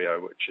for Rio,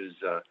 which is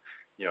a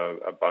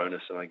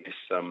bonus. And I guess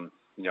the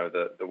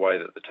way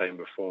that the team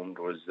performed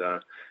was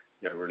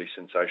really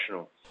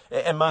sensational.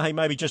 And Mahi,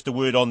 maybe just a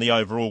word on the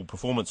overall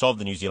performance of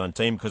the New Zealand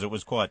team, because it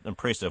was quite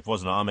impressive,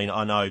 wasn't it? I mean,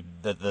 I know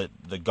that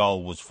the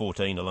goal was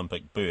 14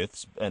 Olympic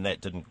berths, and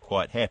that didn't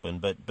quite happen,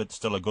 but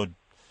still a good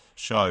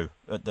show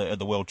at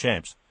the World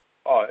Champs.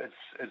 Oh,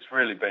 it's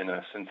really been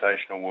a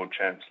sensational World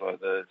Champs. Like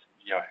the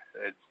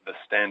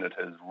standard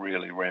has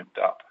really ramped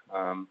up.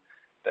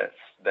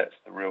 That's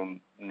the real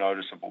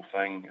noticeable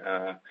thing.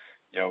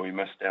 We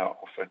missed out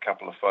with a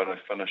couple of photo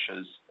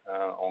finishes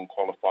on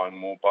qualifying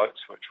more boats,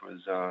 which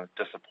was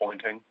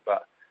disappointing.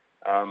 But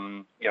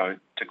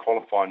To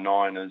qualify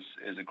 9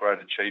 is a great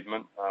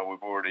achievement.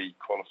 We've already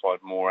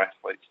qualified more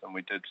athletes than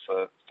we did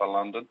for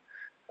London,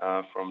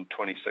 from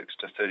 26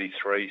 to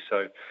 33.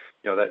 So,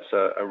 that's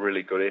a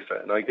really good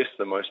effort. And I guess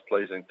the most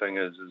pleasing thing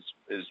is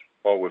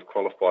while we've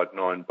qualified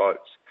 9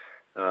 boats,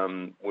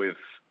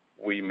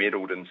 we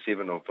medalled in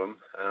 7 of them,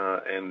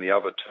 and the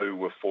other 2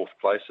 were 4th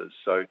places.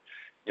 So,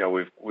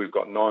 we've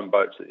got 9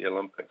 boats at the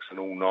Olympics, and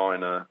all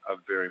 9 are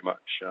very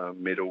much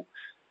medal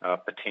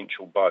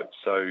potential boats.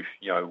 So,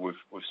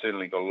 we've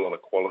certainly got a lot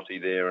of quality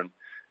there, and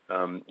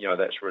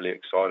that's really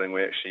exciting.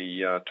 We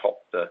actually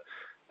topped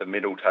the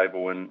medal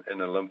table in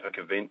Olympic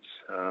events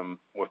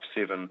with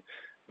 7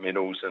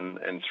 medals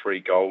and 3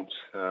 golds.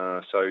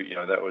 So,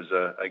 that was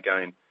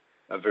again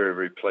a very,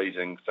 very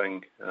pleasing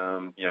thing.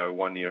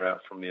 1 year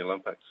out from the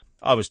Olympics.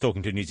 I was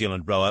talking to New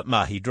Zealand rower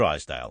Mahi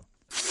Drysdale.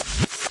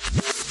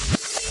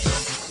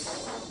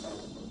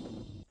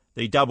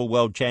 The double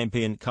world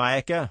champion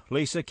kayaker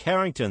Lisa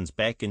Carrington's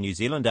back in New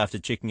Zealand after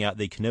checking out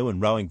the canoe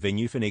and rowing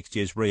venue for next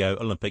year's Rio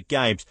Olympic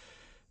Games.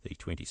 The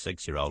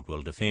 26-year-old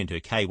will defend her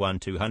K1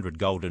 200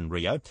 gold in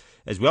Rio,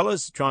 as well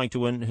as trying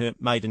to win her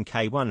maiden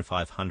K1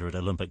 500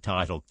 Olympic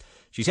title.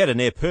 She's had a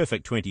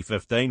near-perfect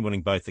 2015,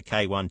 winning both the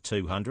K1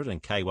 200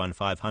 and K1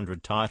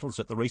 500 titles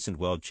at the recent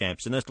World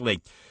Champs in Italy.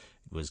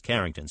 It was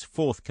Carrington's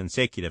 4th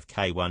consecutive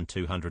K1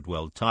 200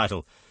 world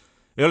title.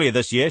 Earlier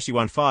this year, she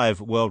won 5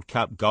 World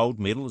Cup gold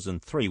medals in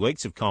 3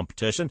 weeks of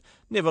competition,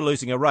 never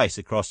losing a race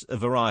across a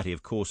variety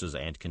of courses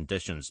and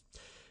conditions.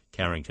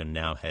 Carrington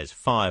now has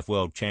 5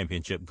 World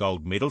Championship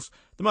gold medals,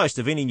 the most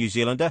of any New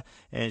Zealander,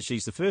 and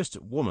she's the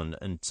first woman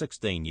in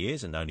 16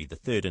 years and only the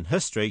 3rd in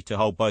history to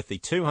hold both the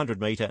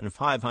 200-metre and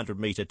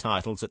 500-metre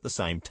titles at the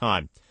same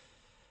time.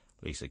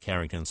 Lisa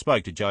Carrington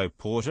spoke to Joe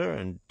Porter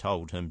and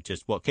told him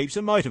just what keeps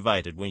her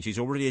motivated when she's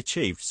already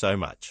achieved so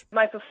much.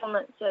 My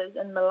performances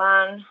in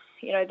Milan,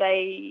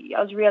 I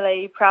was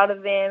really proud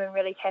of them and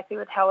really happy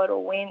with how it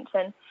all went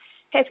and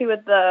happy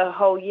with the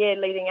whole year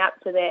leading up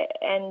to that.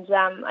 And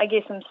I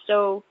guess I'm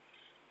still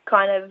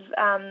kind of,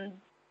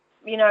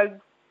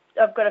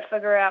 I've got to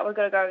figure out, we've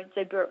got to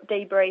go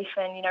debrief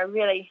and,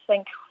 really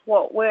think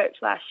what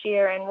worked last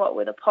year and what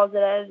were the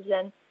positives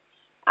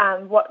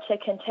and what to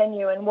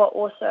continue and what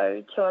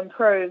also to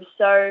improve.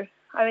 So,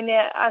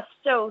 there are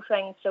still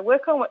things to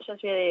work on, which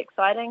is really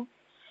exciting.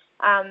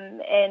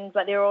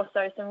 But there are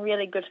also some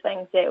really good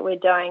things that we're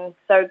doing.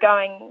 So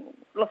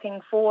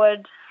looking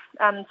forward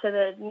to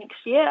the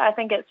next year, I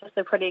think it's just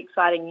a pretty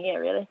exciting year,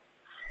 really.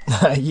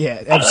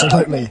 Yeah,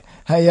 absolutely.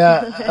 Hey,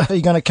 are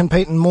you going to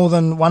compete in more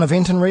than one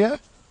event in Rio?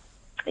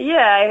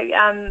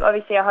 Yeah,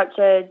 obviously I hope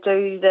to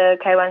do the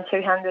K1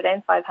 200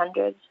 and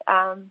 500.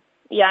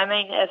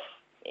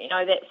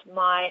 If that's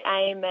my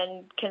aim,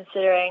 and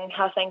considering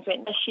how things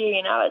went this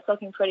year, it's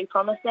looking pretty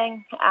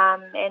promising.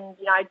 And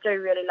I do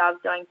really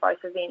love doing both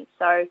events,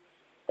 so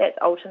that's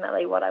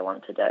ultimately what I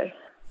want to do.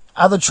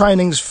 Are the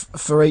trainings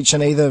for each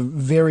and either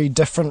very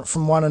different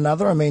from one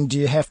another? Do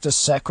you have to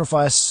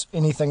sacrifice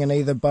anything in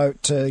either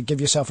boat to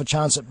give yourself a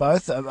chance at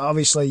both?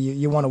 Obviously,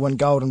 you want to win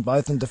gold in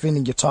both, and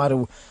defending your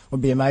title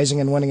would be amazing,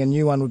 and winning a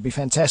new one would be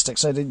fantastic.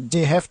 So do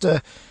you have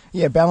to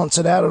balance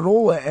it out at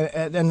all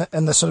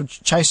in the sort of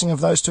chasing of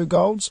those 2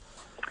 golds?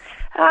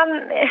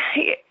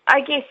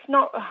 I guess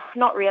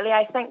not really.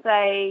 I think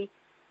they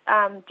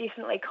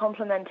definitely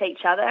complement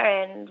each other,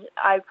 and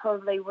I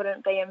probably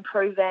wouldn't be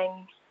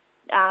improving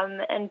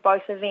in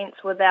both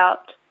events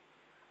without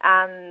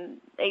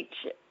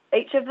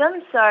each of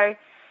them. So,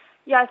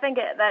 I think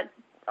that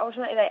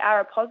ultimately they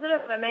are a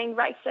positive.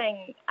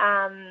 Racing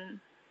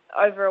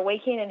over a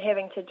weekend and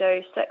having to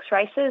do 6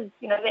 races,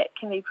 that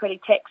can be pretty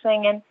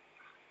taxing.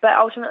 But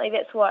ultimately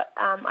that's what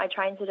I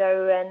train to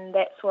do, and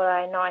that's what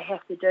I know I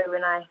have to do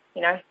when I,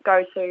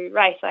 go to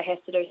race. I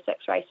have to do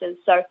 6 races.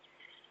 So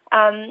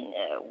I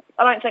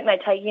don't think they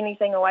take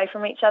anything away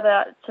from each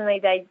other. To me,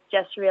 they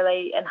just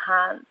really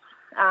enhance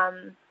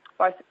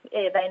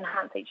they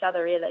enhance each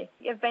other, really.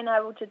 I've been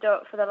able to do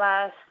it for the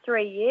last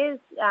 3 years,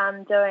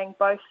 doing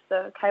both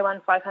the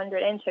K1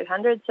 500 and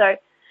 200. So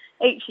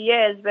each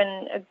year has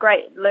been a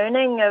great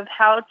learning of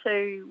how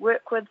to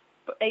work with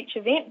each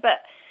event.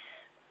 But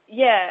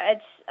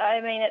it's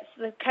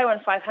the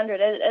K1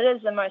 500. It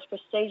is the most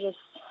prestigious.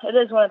 It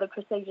is one of the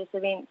prestigious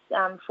events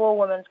for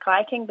women's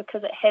kayaking,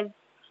 because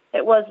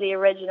it was the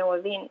original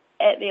event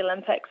at the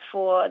Olympics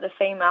for the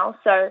female.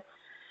 So,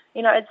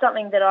 it's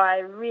something that I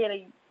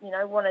really,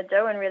 want to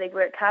do and really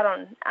work hard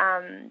on.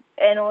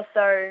 And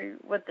also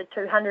with the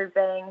 200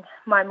 being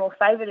my more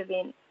favourite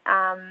event,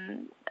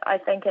 I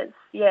think it's,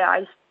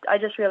 I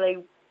just really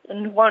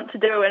want to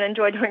do and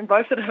enjoy doing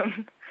both of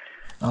them.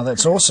 Oh,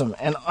 that's awesome.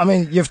 And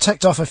you've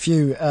ticked off a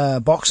few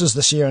boxes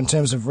this year in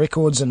terms of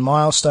records and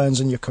milestones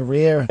in your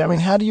career.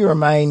 How do you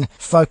remain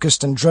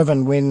focused and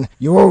driven when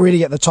you're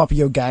already at the top of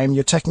your game,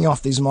 you're ticking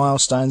off these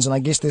milestones, and I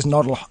guess there's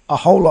not a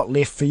whole lot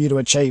left for you to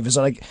achieve? Is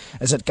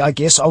it I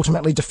guess,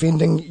 ultimately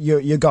defending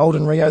your gold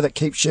in Rio that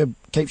keeps you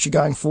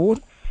going forward?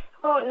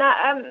 Oh,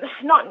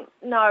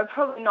 no,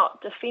 probably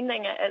not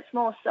defending it. It's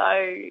more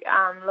so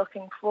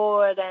looking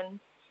forward and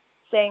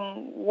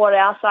seeing what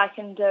else I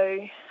can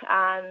do,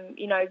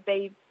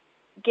 be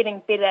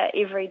getting better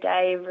every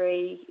day,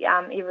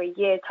 every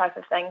year type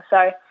of thing.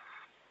 So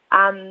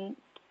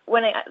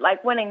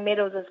winning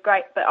medals is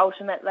great, but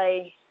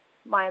ultimately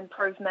my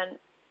improvement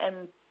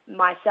in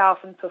myself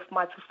and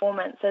my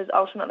performance is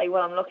ultimately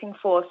what I'm looking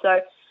for. So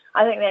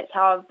I think that's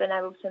how I've been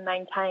able to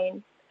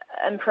maintain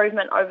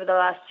improvement over the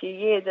last few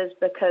years, is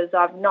because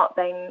I've not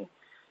been,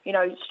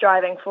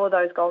 striving for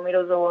those gold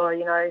medals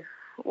or,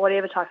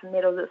 whatever type of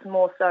medals. It's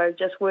more so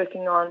just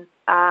working on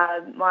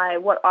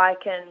what I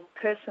can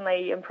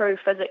personally improve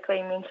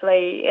physically,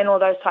 mentally, and all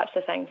those types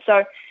of things.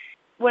 So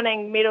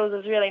winning medals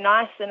is really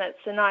nice, and it's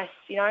a nice,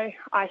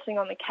 icing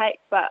on the cake,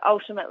 but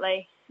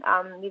ultimately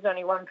there's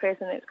only one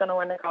person that's going to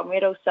win a gold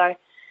medal, so,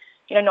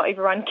 not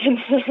everyone can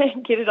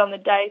get it on the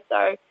day.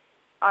 So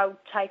I'd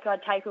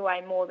take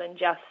away more than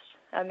just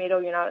a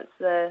medal. It's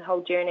the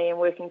whole journey and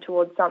working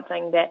towards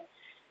something that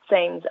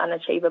seems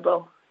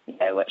unachievable,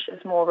 which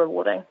is more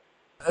rewarding.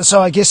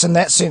 So I guess in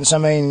that sense, I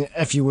mean,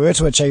 if you were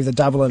to achieve the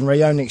double in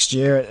Rio next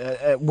year,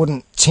 it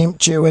wouldn't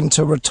tempt you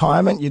into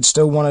retirement. You'd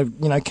still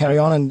want to, carry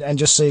on and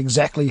just see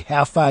exactly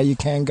how far you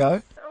can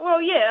go.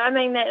 Well, yeah, I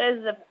mean,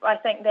 I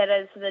think that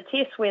is the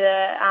test, whether,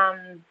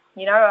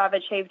 I've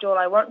achieved all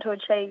I want to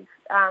achieve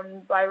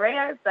by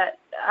Rio, but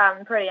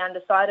I'm pretty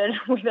undecided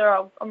whether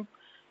I'll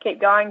keep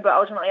going. But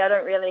ultimately, I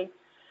don't really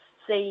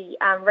see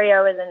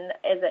Rio as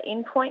an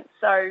end point.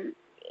 So,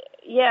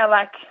 yeah,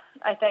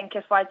 I think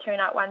if I turn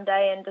up one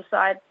day and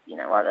decide,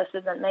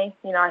 this isn't me,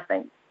 I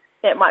think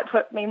that might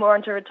put me more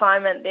into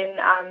retirement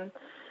than,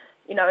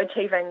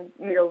 achieving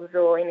medals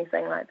or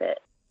anything like that.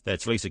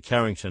 That's Lisa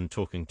Carrington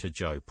talking to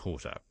Joe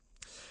Porter.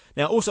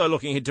 Now, also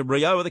looking ahead to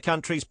Rio are the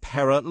country's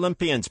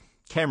Paralympians.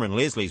 Cameron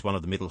Leslie's one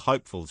of the medal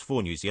hopefuls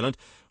for New Zealand,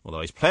 although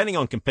he's planning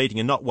on competing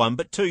in not one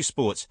but two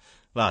sports.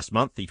 Last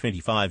month, the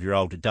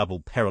 25-year-old double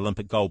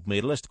Paralympic gold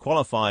medalist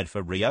qualified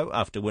for Rio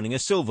after winning a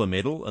silver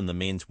medal in the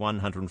men's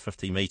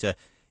 150-metre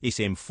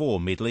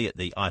SM4 medley at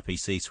the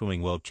IPC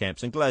Swimming World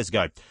Champs in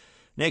Glasgow.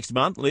 Next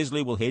month,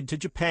 Leslie will head to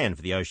Japan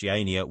for the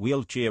Oceania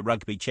Wheelchair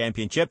Rugby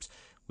Championships,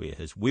 where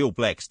his Wheel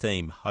Blacks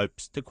team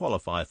hopes to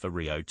qualify for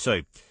Rio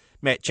too.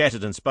 Matt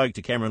Chatterton spoke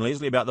to Cameron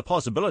Leslie about the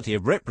possibility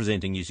of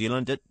representing New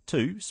Zealand at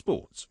two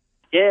sports.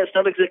 Yeah, it's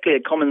not exactly a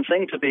common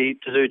thing to do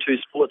two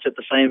sports at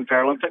the same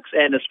Paralympics,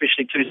 and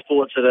especially two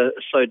sports that are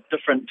so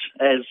different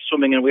as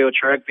swimming and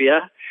wheelchair rugby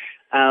are.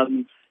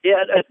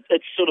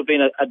 It's sort of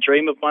been a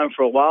dream of mine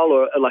for a while,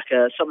 or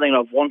something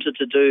I've wanted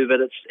to do,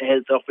 but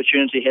the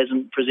opportunity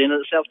hasn't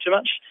presented itself too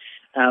much.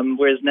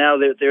 Whereas now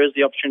there is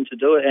the opportunity to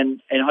do it, and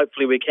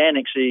hopefully we can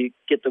actually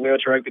get the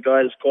wheelchair rugby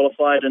guys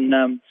qualified and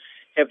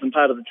have them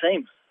part of the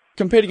team.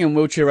 Competing in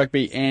wheelchair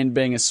rugby and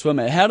being a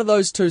swimmer, how do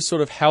those two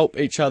sort of help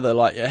each other?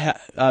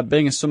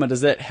 Being a swimmer,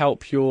 does that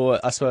help your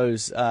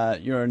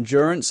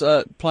endurance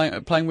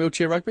playing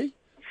wheelchair rugby?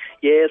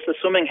 Yeah, so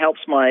swimming helps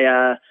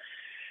my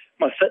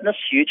fitness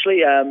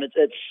hugely.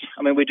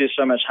 We do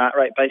so much heart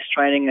rate based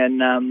training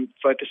and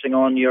focusing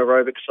on your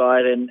aerobic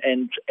side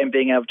and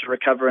being able to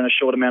recover in a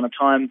short amount of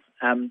time.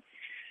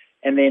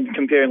 And then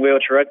comparing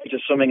wheelchair rugby to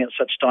swimming, it's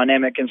such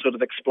dynamic and sort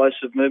of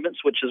explosive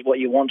movements, which is what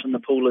you want in the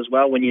pool as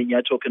well when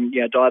you're talking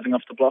diving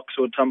off the blocks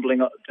or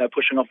tumbling,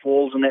 pushing off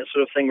walls and that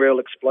sort of thing, real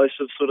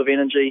explosive sort of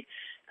energy.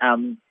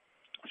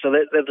 So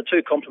the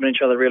two complement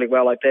each other really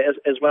well like that,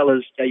 as well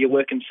as you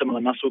work in similar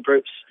muscle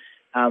groups.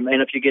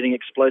 And if you're getting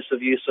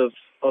explosive use of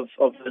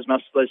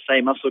those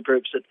same muscle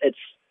groups,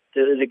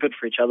 they're good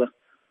for each other.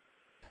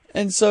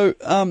 And so,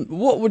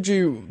 what would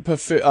you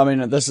prefer? I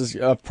mean, this is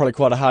probably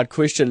quite a hard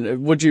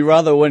question. Would you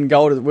rather win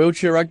gold at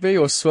wheelchair rugby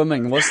or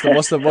swimming? What's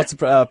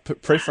the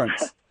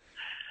preference?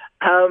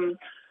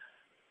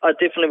 I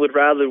definitely would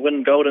rather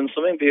win gold in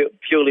swimming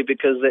purely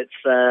because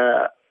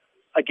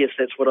I guess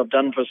that's what I've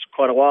done for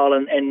quite a while,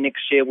 and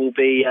next year will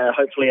be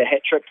hopefully a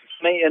hat trick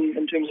for me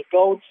in terms of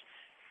golds.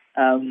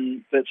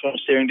 That's what I'm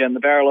staring down the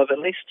barrel of at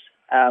least.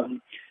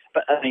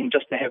 But I mean,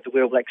 just to have the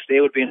Wheel Blacks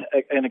there would be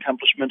an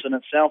accomplishment in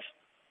itself.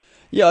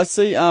 Yeah, I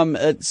see.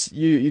 It's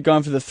you're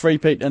going for the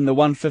three-peat in the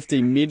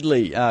 150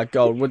 medley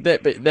gold. Would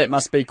that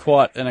must be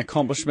quite an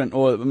accomplishment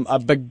or a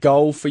big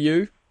goal for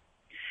you?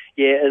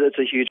 Yeah, it's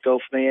a huge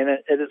goal for me, and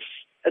it's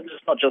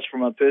not just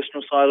from a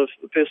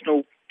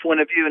personal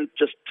point of view, and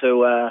just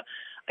to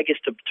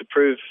to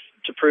prove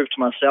to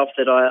myself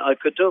that I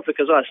could do it,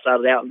 because I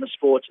started out in the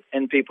sport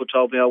and people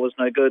told me I was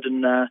no good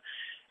and I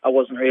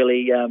wasn't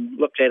really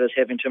looked at as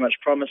having too much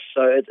promise.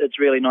 So it's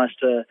really nice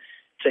to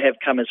have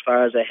come as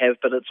far as I have,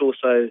 but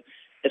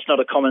it's not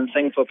a common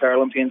thing for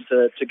Paralympians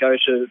to go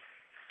to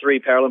 3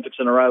 Paralympics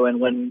in a row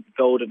and win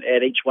gold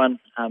at each one.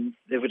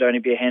 There would only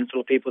be a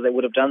handful of people that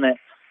would have done that.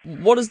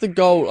 What is the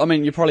goal? I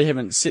mean, you probably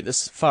haven't set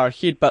this far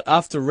ahead, but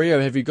after Rio,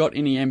 have you got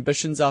any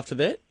ambitions after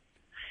that?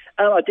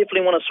 I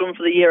definitely want to swim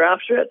for the year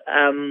after it.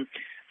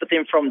 But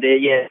then from there,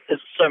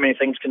 there's so many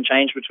things can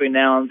change between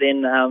now and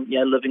then,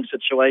 living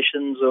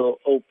situations or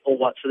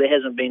what. So there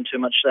hasn't been too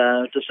much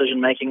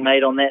decision-making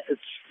made on that.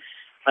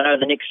 I know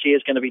the next year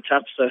is going to be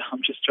tough, so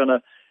I'm just trying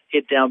to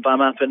head down, bum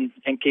up, and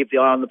keep the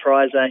eye on the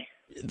prize, eh?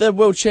 The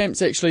world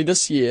champs actually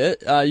this year,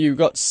 you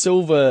got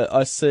silver,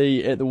 I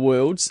see, at the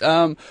Worlds.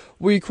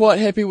 Were you quite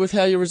happy with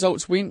how your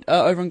results went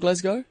over in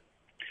Glasgow?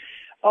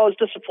 I was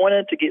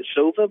disappointed to get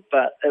silver,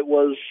 but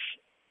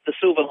the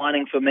silver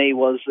lining for me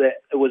was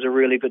that it was a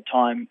really good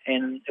time,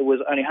 and it was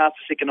only half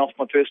a second off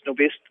my personal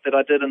best that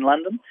I did in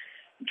London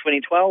in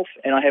 2012,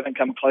 and I haven't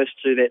come close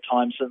to that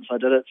time since I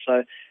did it.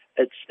 So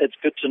it's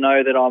good to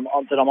know that I'm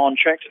on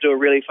track to do a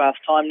really fast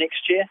time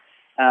next year.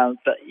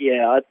 But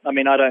yeah, I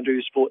mean, I don't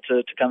do sport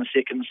to come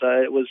second, so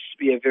it was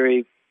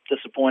very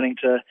disappointing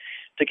to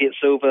get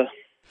silver.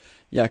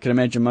 Yeah, I can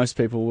imagine most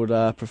people would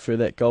prefer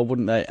that gold,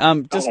 wouldn't they? Yeah.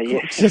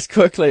 Just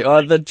quickly,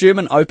 the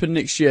German Open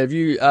next year. Have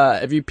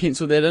you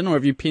penciled that in, or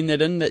have you penned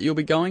that in that you'll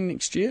be going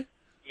next year?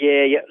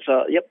 Yeah.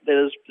 So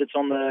it's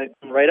on the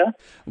radar.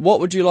 What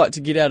would you like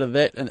to get out of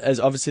that? As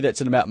obviously that's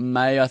in about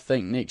May, I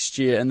think, next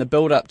year, and the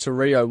build up to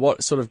Rio.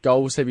 What sort of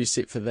goals have you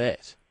set for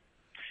that?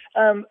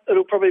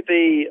 It'll probably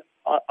be.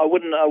 I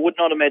would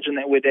not imagine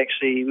that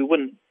we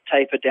wouldn't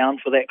taper down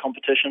for that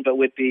competition, but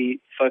we'd be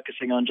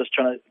focusing on just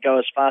trying to go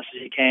as fast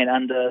as you can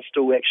under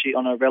still actually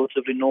on a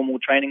relatively normal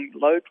training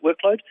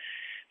workload.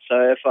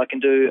 So if I can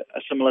do a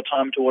similar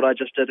time to what I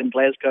just did in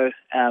Glasgow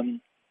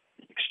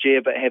next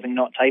year, but having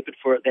not tapered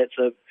for it,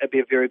 that'd be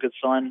a very good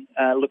sign.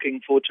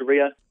 Looking forward to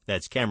Rio.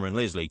 That's Cameron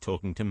Leslie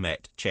talking to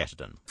Matt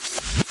Chatterton.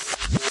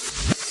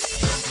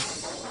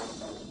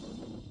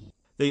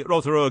 The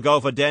Rotorua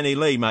golfer Danny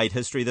Lee made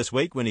history this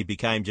week when he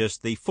became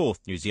just the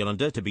fourth New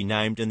Zealander to be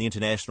named in the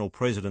International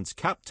President's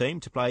Cup team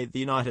to play the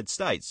United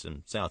States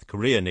and South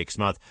Korea next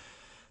month.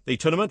 The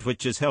tournament,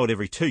 which is held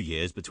every 2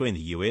 years between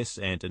the US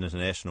and an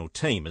international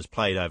team, is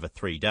played over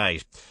 3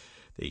 days.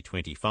 The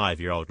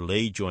 25-year-old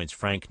Lee joins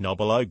Frank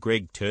Nobilo,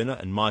 Greg Turner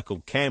and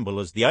Michael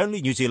Campbell as the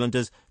only New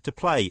Zealanders to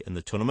play in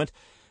the tournament,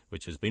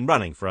 which has been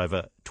running for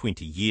over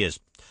 20 years.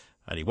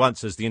 Only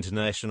once has the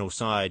international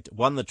side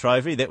won the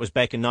trophy. That was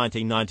back in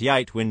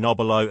 1998 when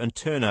Nobilo and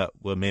Turner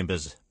were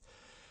members.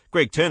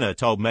 Greg Turner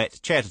told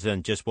Matt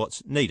Chatterton just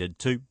what's needed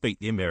to beat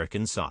the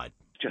American side.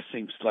 Just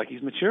seems like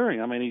he's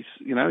maturing. I mean,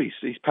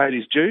 he's paid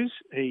his dues.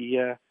 He's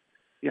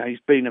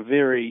been a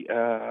very,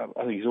 I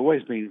think he's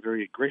always been a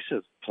very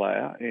aggressive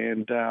player,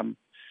 and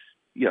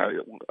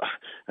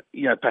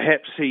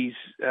perhaps he's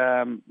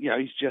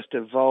just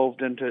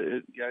evolved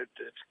into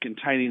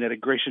containing that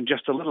aggression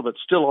just a little bit.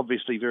 Still,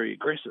 obviously, very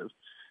aggressive,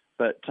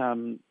 but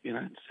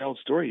it's the old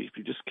story. If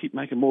you just keep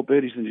making more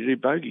birdies than you do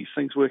bogeys,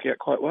 things work out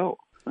quite well.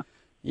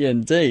 Yeah,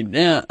 indeed.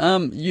 Now,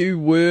 you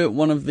were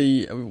one of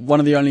the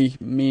only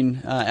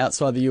men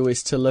outside the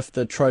US to lift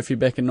the trophy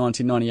back in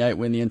 1998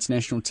 when the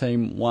international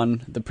team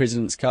won the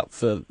President's Cup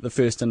for the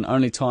first and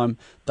only time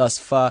thus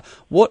far.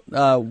 What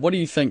do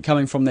you think,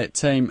 coming from that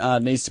team,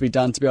 needs to be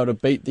done to be able to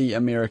beat the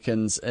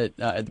Americans at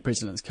the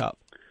President's Cup?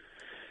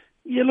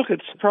 Yeah, look,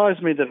 it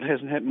surprised me that it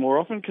hasn't happened more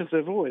often because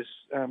they've always,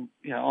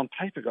 on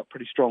paper, got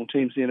pretty strong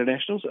teams, the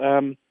internationals.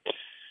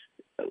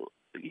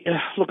 Yeah,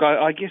 look,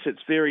 I guess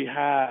it's very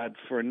hard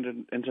for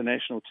an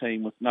international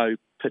team with no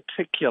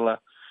particular,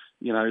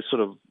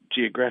 sort of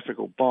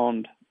geographical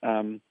bond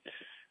to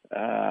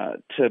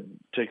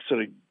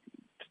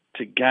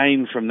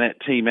gain from that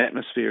team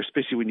atmosphere,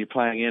 especially when you're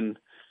playing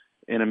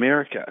in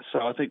America. So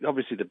I think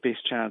obviously the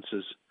best chance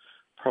is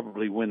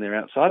probably when they're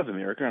outside of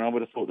America, and I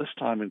would have thought this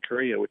time in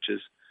Korea, which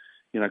is,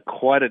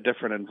 quite a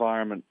different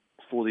environment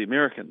for the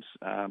Americans.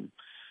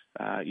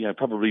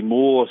 Probably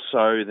more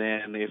so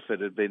than if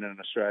it had been in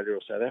Australia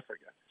or South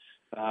Africa.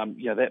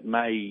 That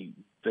may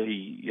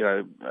be,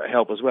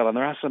 help as well. And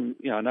there are some,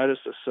 I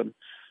noticed there's some,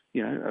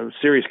 a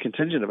serious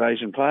contingent of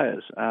Asian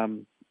players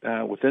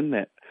within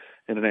that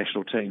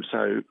international team.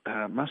 So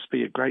must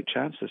be a great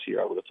chance this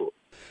year, I would have thought.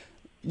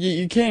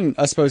 You can,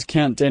 I suppose,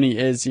 count Danny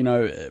as,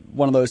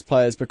 one of those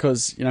players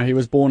because, he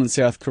was born in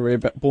South Korea,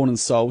 but born in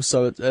Seoul,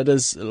 so it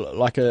is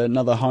like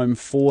another home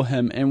for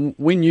him. And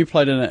when you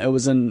played in it, it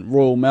was in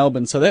Royal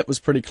Melbourne, so that was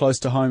pretty close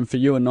to home for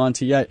you in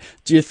 98.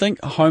 Do you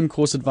think home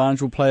course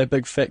advantage will play a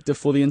big factor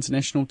for the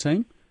international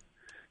team?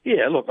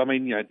 Yeah, look, I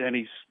mean,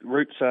 Danny's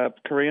roots are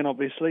Korean,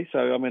 obviously,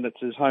 so, I mean, it's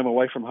his home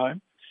away from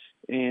home.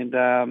 And,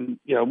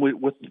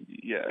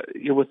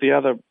 with the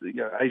other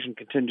Asian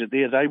contingent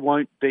there, they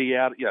won't be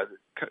out,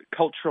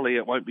 culturally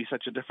it won't be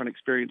such a different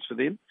experience for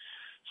them.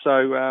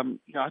 So,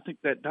 I think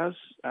that does,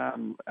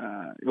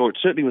 it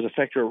certainly was a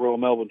factor at Royal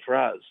Melbourne for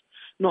us.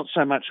 Not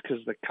so much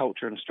because the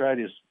culture in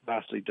Australia is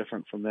vastly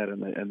different from that in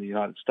the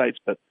United States,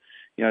 but,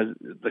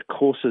 the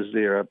courses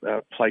there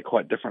play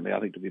quite differently, I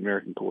think, to the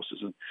American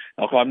courses. And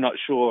I'm not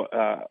sure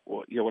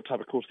what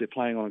type of course they're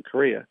playing on in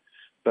Korea,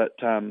 but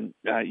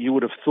you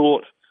would have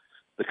thought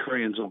the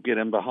Koreans will get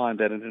in behind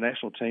that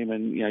international team,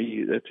 and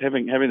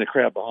having the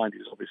crowd behind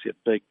you is obviously a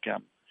big,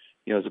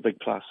 is a big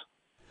plus.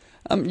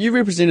 You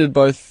represented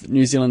both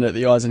New Zealand at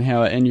the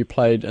Eisenhower and you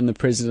played in the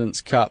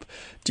President's Cup.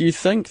 Do you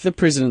think the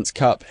President's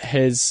Cup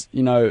has,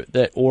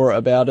 that aura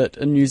about it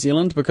in New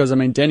Zealand? Because, I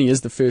mean, Danny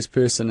is the first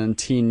person in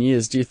 10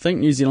 years. Do you think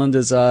New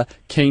Zealanders are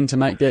keen to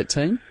make that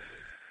team?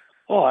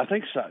 Oh, I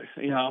think so.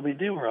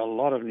 There were a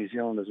lot of New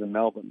Zealanders in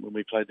Melbourne when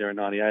we played there in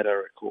 98, I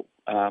recall.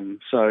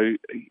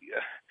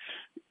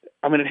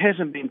 I mean, it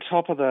hasn't been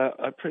top of the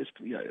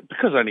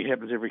because it only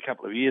happens every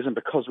couple of years, and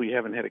because we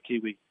haven't had a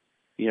Kiwi,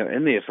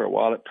 in there for a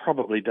while. It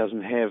probably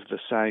doesn't have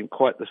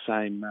quite the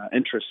same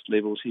interest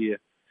levels here,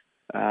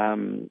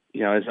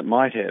 as it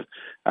might have.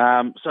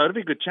 So it'll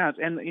be a good chance,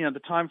 and the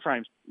time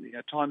frames,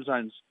 time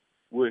zones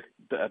work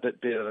a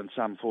bit better than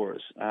some for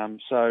us.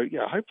 So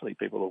hopefully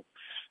people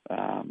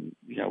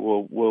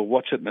will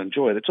watch it and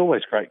enjoy it. It's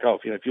always great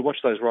golf. If you watch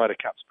those Ryder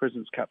Cups,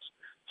 Presidents Cups,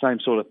 same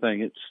sort of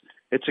thing.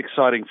 It's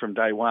exciting from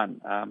day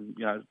one.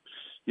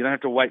 You don't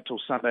have to wait till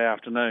Sunday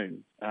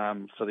afternoon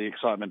for the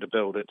excitement to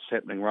build. It's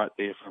happening right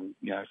there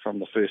from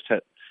the first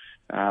hit.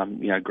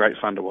 Great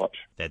fun to watch.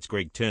 That's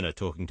Greg Turner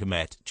talking to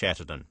Matt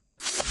Chatterton.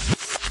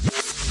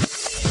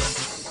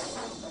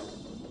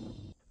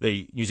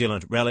 The New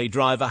Zealand rally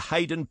driver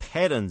Hayden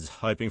Paddon's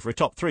hoping for a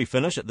top 3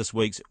 finish at this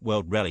week's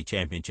World Rally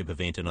Championship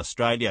event in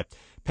Australia.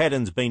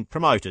 Paddon's been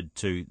promoted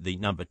to the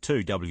number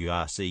 2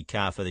 WRC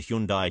car for the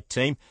Hyundai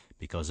team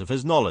because of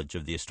his knowledge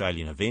of the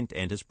Australian event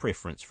and his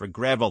preference for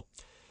gravel.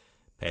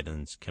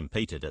 Paddon's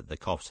competed at the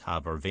Coffs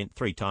Harbour event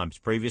 3 times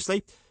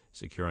previously,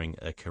 securing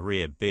a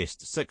career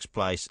best 6th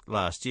place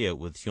last year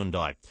with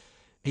Hyundai.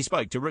 He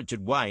spoke to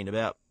Richard Wayne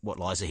about what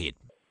lies ahead.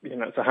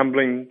 It's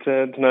humbling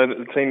to know that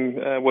the team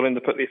are willing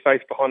to put their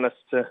faith behind us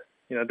to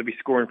be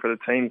scoring for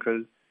the team,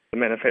 because the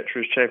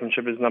Manufacturers'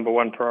 Championship is number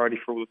 1 priority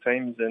for all the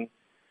teams, and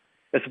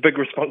it's a big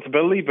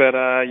responsibility. But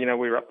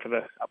we're up for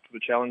the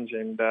challenge,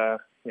 and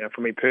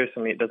for me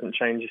personally, it doesn't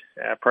change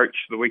our approach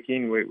for the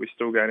weekend. We're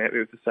still going out there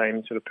with the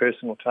same sort of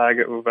personal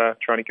target of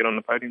trying to get on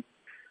the podium.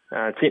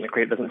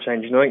 Technically, it doesn't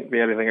change anything.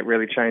 The only thing it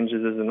really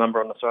changes is the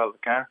number on the side of the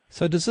car.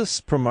 So does this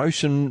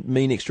promotion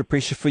mean extra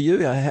pressure for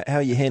you? How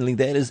are you handling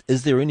that?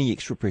 Is there any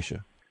extra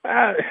pressure?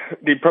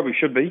 There probably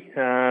should be,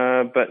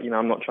 but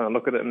I'm not trying to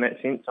look at it in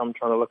that sense. I'm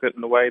trying to look at it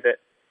in the way that,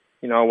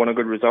 I want a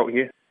good result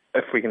here.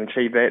 If we can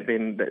achieve that,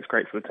 then that's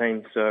great for the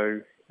team.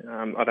 So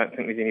I don't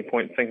think there's any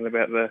point thinking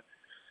about the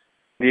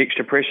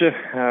extra pressure,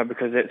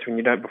 because that's when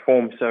you don't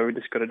perform. So we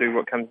just got to do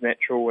what comes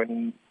natural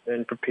and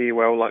prepare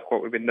well, like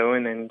what we've been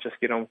doing, and just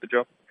get on with the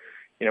job.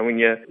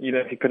 When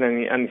if you put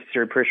any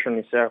unnecessary pressure on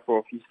yourself, or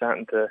if you're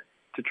starting to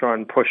try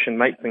and push and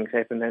make things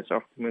happen, that's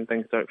often when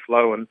things don't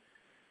flow, and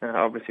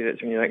obviously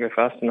that's when you don't go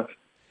fast enough.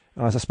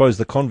 I suppose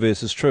the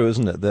converse is true,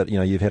 isn't it? That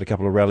you've had a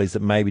couple of rallies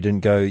that maybe didn't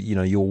go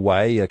your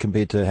way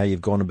compared to how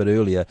you've gone a bit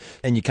earlier,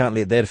 and you can't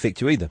let that affect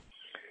you either.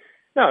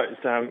 No,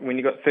 it's, when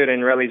you've got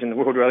 13 rallies in the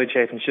World Rally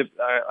Championship,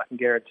 I can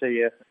guarantee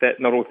you that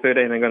not all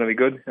 13 are going to be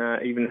good.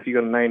 Even if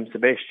you've got a name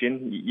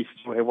Sebastian, you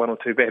still have 1 or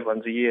 2 bad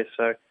ones a year.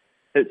 So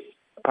it's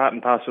part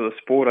and parcel of the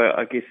sport.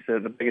 I guess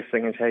the biggest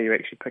thing is how you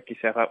actually pick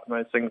yourself up from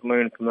those things,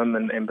 learn from them,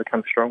 and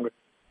become stronger.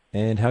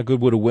 And how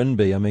good would a win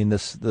be? I mean,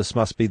 this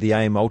must be the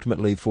aim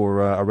ultimately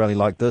for a rally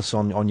like this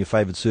on your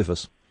favoured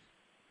surface.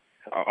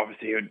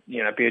 Obviously,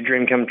 it would be a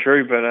dream come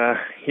true, but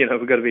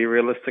we've got to be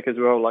realistic as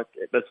well. Like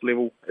at this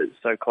level, it's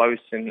so close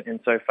and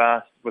so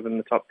fast within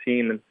the top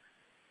 10, and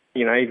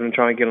even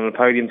trying to get on the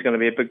podium is going to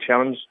be a big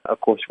challenge. Of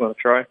course, we want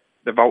to try.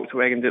 The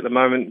Volkswagens at the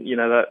moment,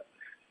 that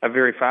are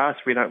very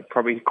fast. We don't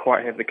probably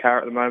quite have the car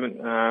at the moment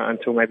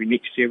until maybe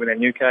next year when our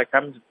new car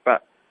comes.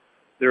 But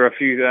there are a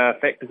few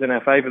factors in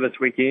our favour this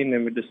weekend,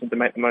 and we just need to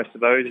make the most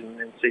of those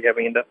and see how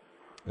we end up.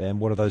 And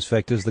what are those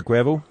factors? The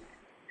gravel?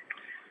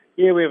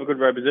 Yeah, we have a good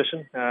road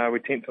position. We're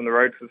 10th on the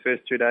road for the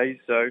first 2 days,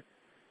 so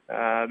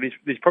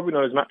there's probably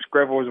not as much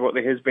gravel as what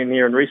there has been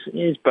here in recent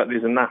years, but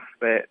there's enough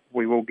that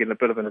we will get a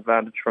bit of an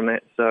advantage from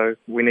that, so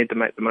we need to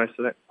make the most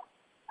of that.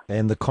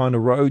 And the kind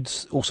of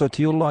roads also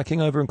to your liking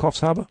over in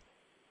Coffs Harbour?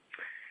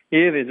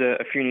 Yeah, there's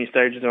a few new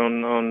stages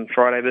on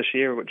Friday this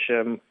year, which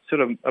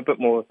sort of a bit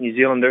more New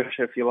Zealanders,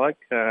 if you like,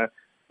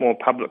 more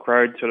public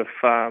roads, sort of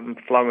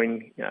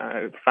flowing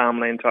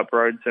farmland type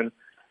roads, and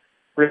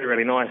really,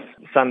 really nice.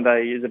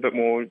 Sunday is a bit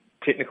more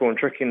technical and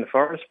tricky in the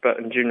forest, but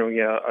in general,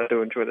 yeah, I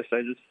do enjoy the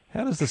stages.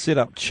 How does the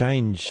setup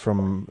change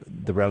from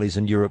the rallies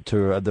in Europe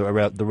to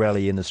the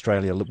rally in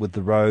Australia with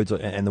the roads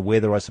and the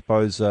weather? I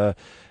suppose all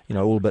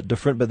a bit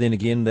different, but then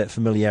again, that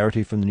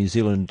familiarity from the New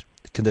Zealand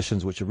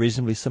conditions, which are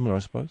reasonably similar, I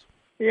suppose.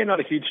 Yeah,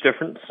 not a huge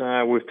difference.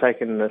 We've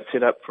taken the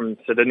setup from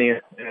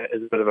Sardinia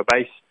as a bit of a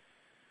base.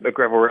 The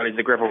gravel rally is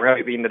a gravel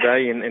rally at the end of the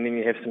day, and then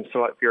you have some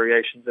slight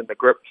variations in the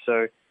grip.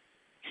 So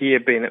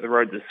here, being that the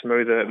roads are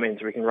smoother, it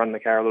means we can run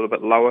the car a little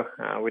bit lower.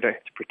 We don't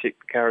have to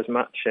protect the car as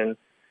much, and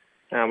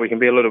we can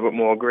be a little bit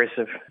more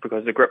aggressive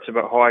because the grip's a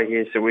bit high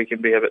here, so we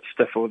can be a bit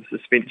stiffer with the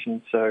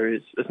suspension. So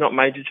it's not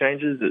major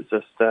changes, it's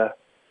just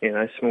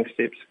small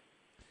steps.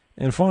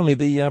 And finally,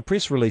 the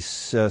press release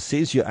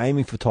says you're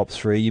aiming for top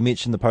 3. You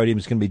mentioned the podium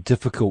is going to be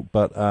difficult,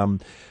 but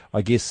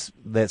I guess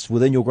that's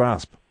within your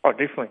grasp. Oh,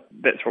 definitely.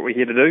 That's what we're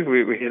here to do.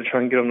 We're here to try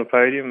and get on the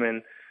podium,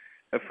 and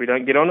if we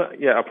don't get on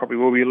it, I probably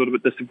will be a little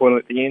bit disappointed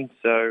at the end.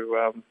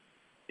 So,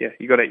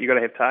 you got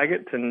to have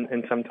targets,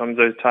 and sometimes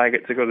those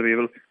targets have got to be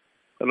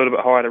a little bit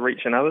higher to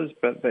reach than others,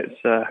 but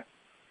that's part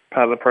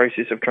of the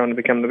process of trying to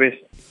become the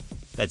best.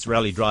 That's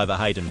rally driver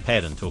Hayden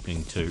Paddon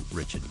talking to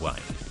Richard Wayne.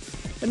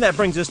 And that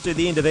brings us to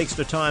the end of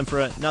Extra Time for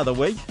another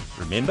week.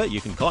 Remember,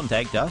 you can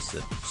contact us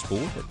at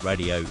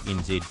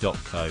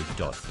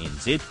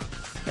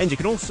sport@radionz.co.nz, and you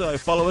can also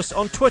follow us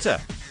on Twitter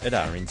at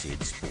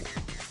RNZ Sport.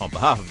 On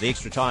behalf of the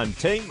Extra Time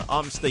team,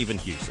 I'm Stephen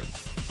Hewson.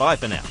 Bye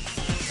for now.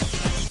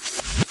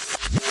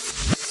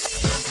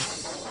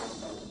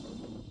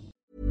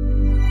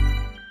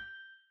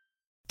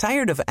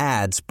 Tired of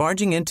ads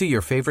barging into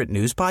your favorite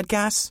news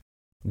podcasts?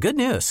 Good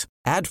news.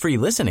 Ad-free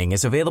listening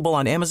is available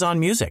on Amazon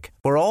Music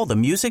for all the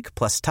music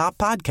plus top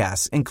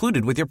podcasts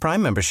included with your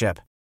Prime membership.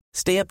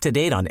 Stay up to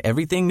date on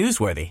everything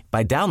newsworthy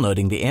by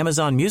downloading the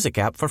Amazon Music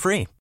app for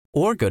free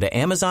or go to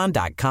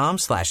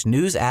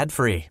amazon.com/news ad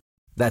free.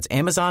 That's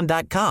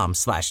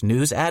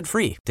amazon.com/news ad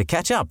free to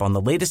catch up on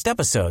the latest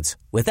episodes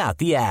without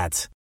the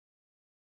ads.